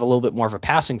do have a little bit more of a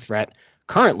passing threat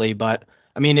currently. But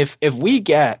I mean, if we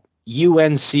get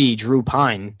UNC Drew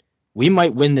Pine, we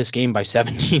might win this game by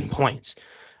 17 points.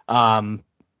 But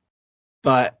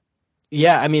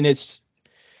yeah, I mean, it's,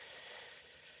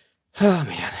 oh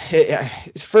man,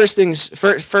 first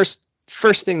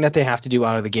thing that they have to do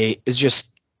out of the gate is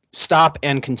just stop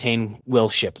and contain Will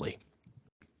Shipley.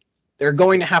 They're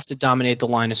going to have to dominate the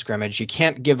line of scrimmage. You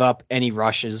can't give up any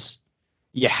rushes.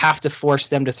 You have to force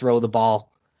them to throw the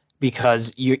ball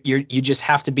because you just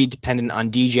have to be dependent on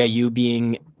DJU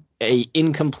being a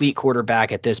incomplete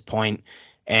quarterback at this point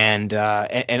and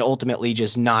ultimately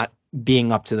just not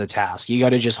being up to the task. You got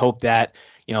to just hope that,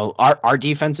 our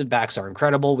defensive backs are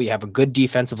incredible. We have a good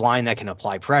defensive line that can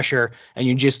apply pressure, and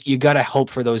you got to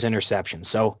hope for those interceptions.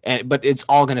 So, but it's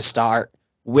all going to start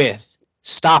with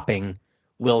stopping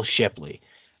Will Shipley.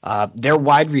 Their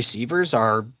wide receivers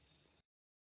are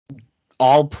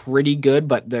all pretty good,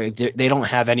 but they don't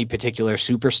have any particular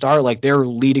superstar. Like their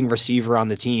leading receiver on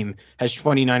the team has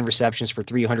 29 receptions for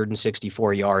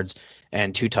 364 yards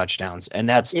and 2 touchdowns, and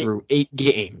that's through 8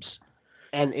 games.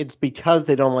 And it's because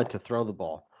they don't like to throw the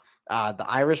ball. The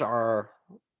Irish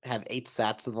have 8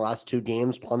 sacks in the last 2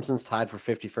 games. Clemson's tied for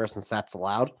 51st in sacks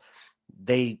allowed.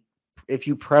 If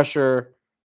you pressure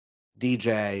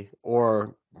DJ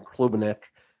or Klubenik,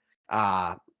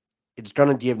 it's going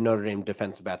to give Notre Dame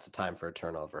defensive backs a time for a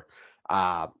turnover.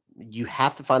 You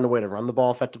have to find a way to run the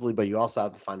ball effectively, but you also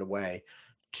have to find a way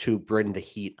to bring the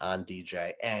heat on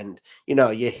DJ. And, you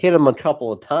hit him a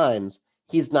couple of times,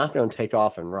 he's not going to take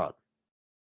off and run.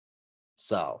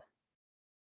 So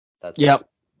that's yep.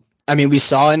 I mean, we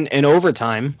saw in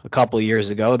overtime a couple of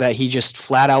years ago that he just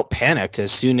flat out panicked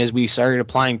as soon as we started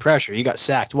applying pressure. He got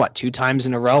sacked, 2 times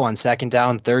in a row on 2nd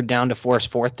down, 3rd down to force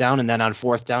 4th down, and then on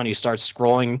 4th down he starts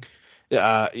scrolling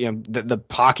the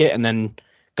pocket, and then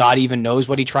God even knows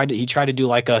what he tried to do,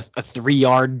 like a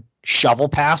 3-yard shovel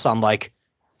pass on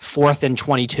 4th and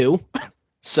 22.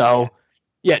 So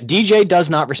yeah, DJ does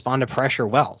not respond to pressure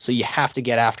well, so you have to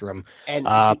get after him. And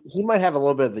he might have a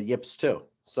little bit of the yips too.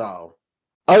 So.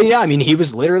 Oh yeah, I mean he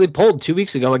was literally pulled 2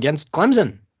 weeks ago against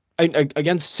Clemson,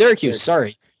 against Syracuse.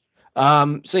 Sorry.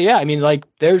 So yeah, I mean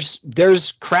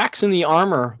there's cracks in the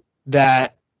armor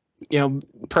that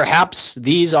perhaps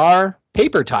these are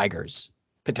paper tigers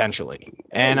potentially,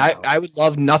 and I would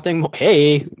love nothing.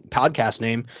 Hey, podcast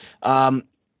name.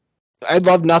 I'd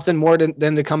love nothing more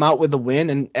than to come out with a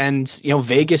win, and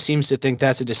Vegas seems to think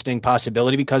that's a distinct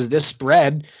possibility because this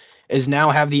spread is now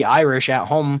have the Irish at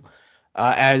home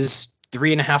as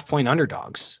 3.5-point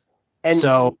underdogs. And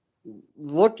so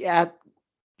look at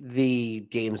the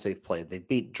games they've played. They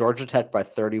beat Georgia Tech by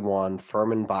 31,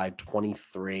 Furman by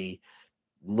 23,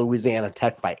 Louisiana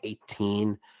Tech by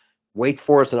 18, Wake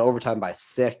Forest in overtime by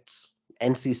 6,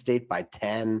 NC State by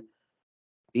 10,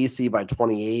 BC by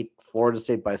 28, Florida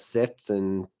State by 6,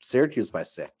 and Syracuse by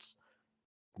 6.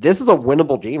 This is a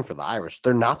winnable game for the Irish.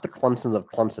 They're not the Clemsons of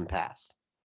Clemson past.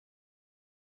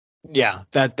 Yeah,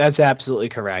 that's absolutely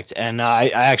correct. And I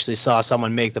actually saw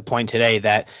someone make the point today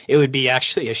that it would be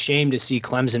actually a shame to see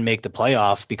Clemson make the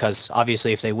playoff, because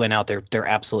obviously if they win out, they're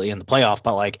absolutely in the playoff.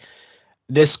 But like,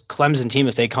 this Clemson team,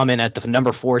 if they come in at the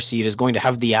number 4 seed, is going to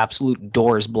have the absolute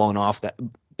doors blown off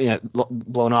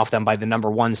them by the number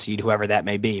 1 seed, whoever that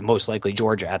may be, most likely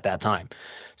Georgia at that time.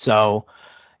 So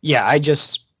yeah,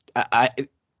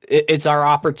 it's our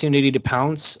opportunity to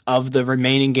pounce of the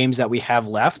remaining games that we have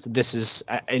left. This is,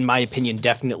 in my opinion,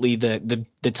 definitely the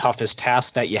toughest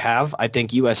task that you have. I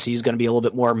think USC is going to be a little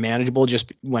bit more manageable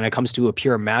just when it comes to a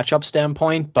pure matchup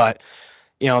standpoint. But,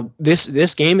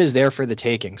 this game is there for the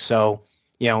taking. So,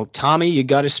 Tommy, you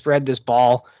got to spread this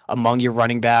ball among your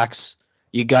running backs.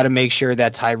 You got to make sure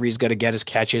that Tyree's got to get his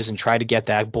catches and try to get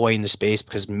that boy in the space,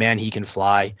 because, man, he can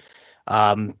fly.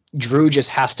 Drew just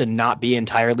has to not be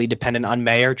entirely dependent on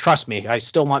Mayer. Trust me, I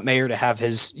still want Mayer to have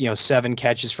his 7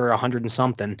 catches for 100 and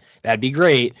something. That'd be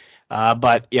great.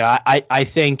 But yeah, I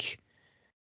think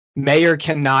Mayer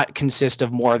cannot consist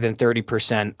of more than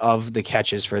 30% of the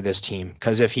catches for this team,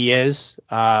 because if he is,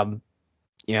 then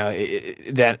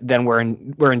we're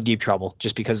in deep trouble,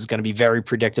 just because it's going to be very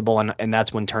predictable, and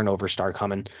that's when turnovers start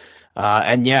coming.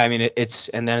 And yeah, I mean it's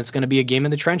going to be a game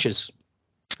in the trenches.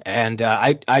 And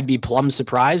I'd be plumb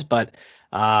surprised, but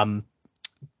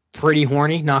pretty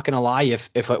horny, not going to lie,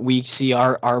 if we see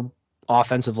our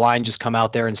offensive line just come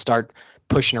out there and start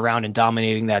pushing around and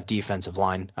dominating that defensive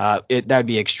line. That'd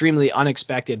be extremely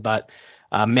unexpected, but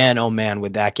man, oh man,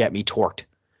 would that get me torqued.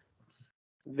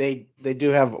 They do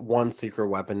have one secret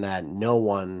weapon that no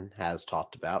one has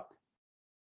talked about.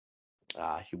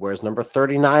 He wears number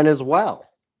 39 as well.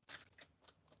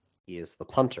 He is the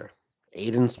punter,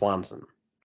 Aiden Swanson.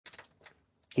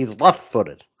 He's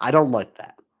left-footed. I don't like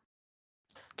that.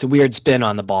 It's a weird spin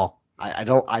on the ball. I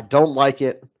don't like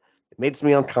it. It makes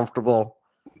me uncomfortable.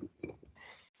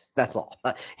 That's all.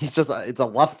 It's a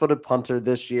left-footed punter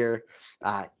this year.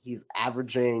 He's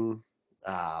averaging,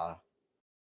 let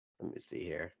me see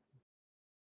here.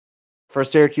 For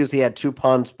Syracuse, he had 2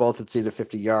 punts, both exceeded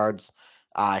 50 yards.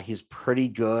 He's pretty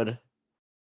good.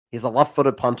 He's a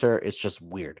left-footed punter. It's just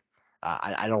weird.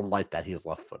 I don't like that he's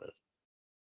left-footed.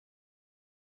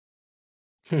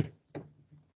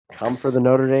 Come for the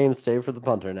Notre Dame, stay for the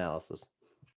punter analysis.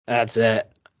 That's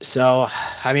it. So,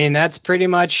 I mean, that's pretty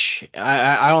much.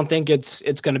 I don't think it's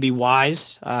going to be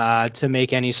wise to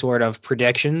make any sort of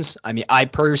predictions. I mean, I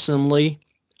personally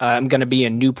am going to be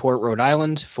in Newport, Rhode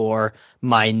Island for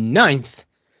my 9th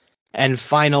and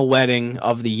final wedding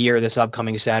of the year this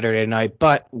upcoming Saturday night.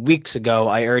 But weeks ago,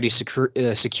 I already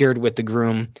secured with the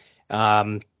groom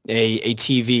a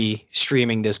TV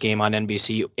streaming this game on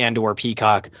NBC and/or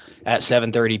Peacock at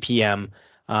 7:30 p.m.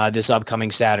 This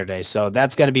upcoming Saturday. So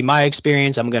that's going to be my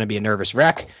experience. I'm going to be a nervous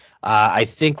wreck. I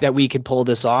think that we could pull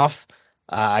this off.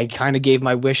 I kind of gave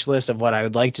my wish list of what I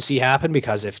would like to see happen,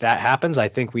 because if that happens, I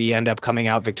think we end up coming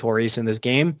out victorious in this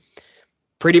game.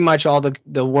 Pretty much all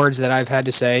the words that I've had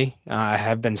to say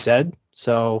have been said.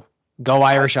 So go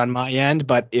Irish on my end.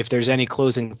 But if there's any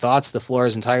closing thoughts, the floor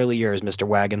is entirely yours, Mr.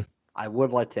 Wagon. I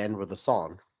would like to end with a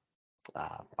song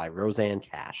by Roseanne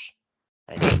Cash,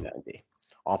 1990,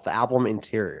 off the album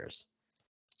Interiors.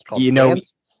 It's called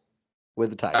Dance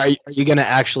with the Tiger. Are you going to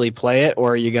actually play it,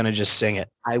 or are you going to just sing it?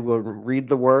 I will read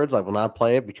the words. I will not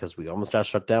play it because we almost got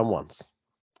shut down once.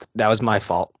 That was my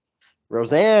fault.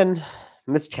 Roseanne,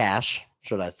 Miss Cash,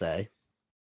 should I say,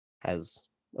 has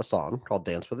a song called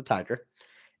Dance with the Tiger.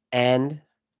 And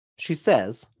she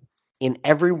says, in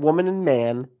every woman and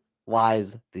man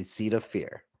lies the seed of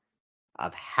fear,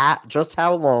 of just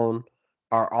how alone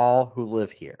are all who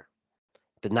live here.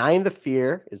 Denying the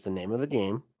fear is the name of the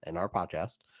game in our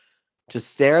podcast. To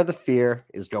stare the fear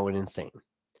is going insane.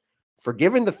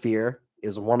 Forgiving the fear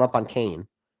is one up on Cain,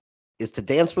 is to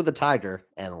dance with the tiger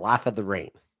and laugh at the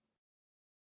rain.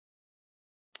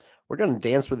 We're going to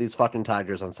dance with these fucking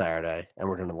Tigers on Saturday, and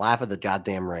we're going to laugh at the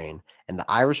goddamn rain. And the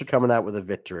Irish are coming out with a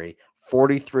victory,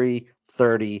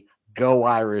 43-30. Go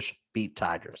Irish, beat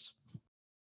Tigers.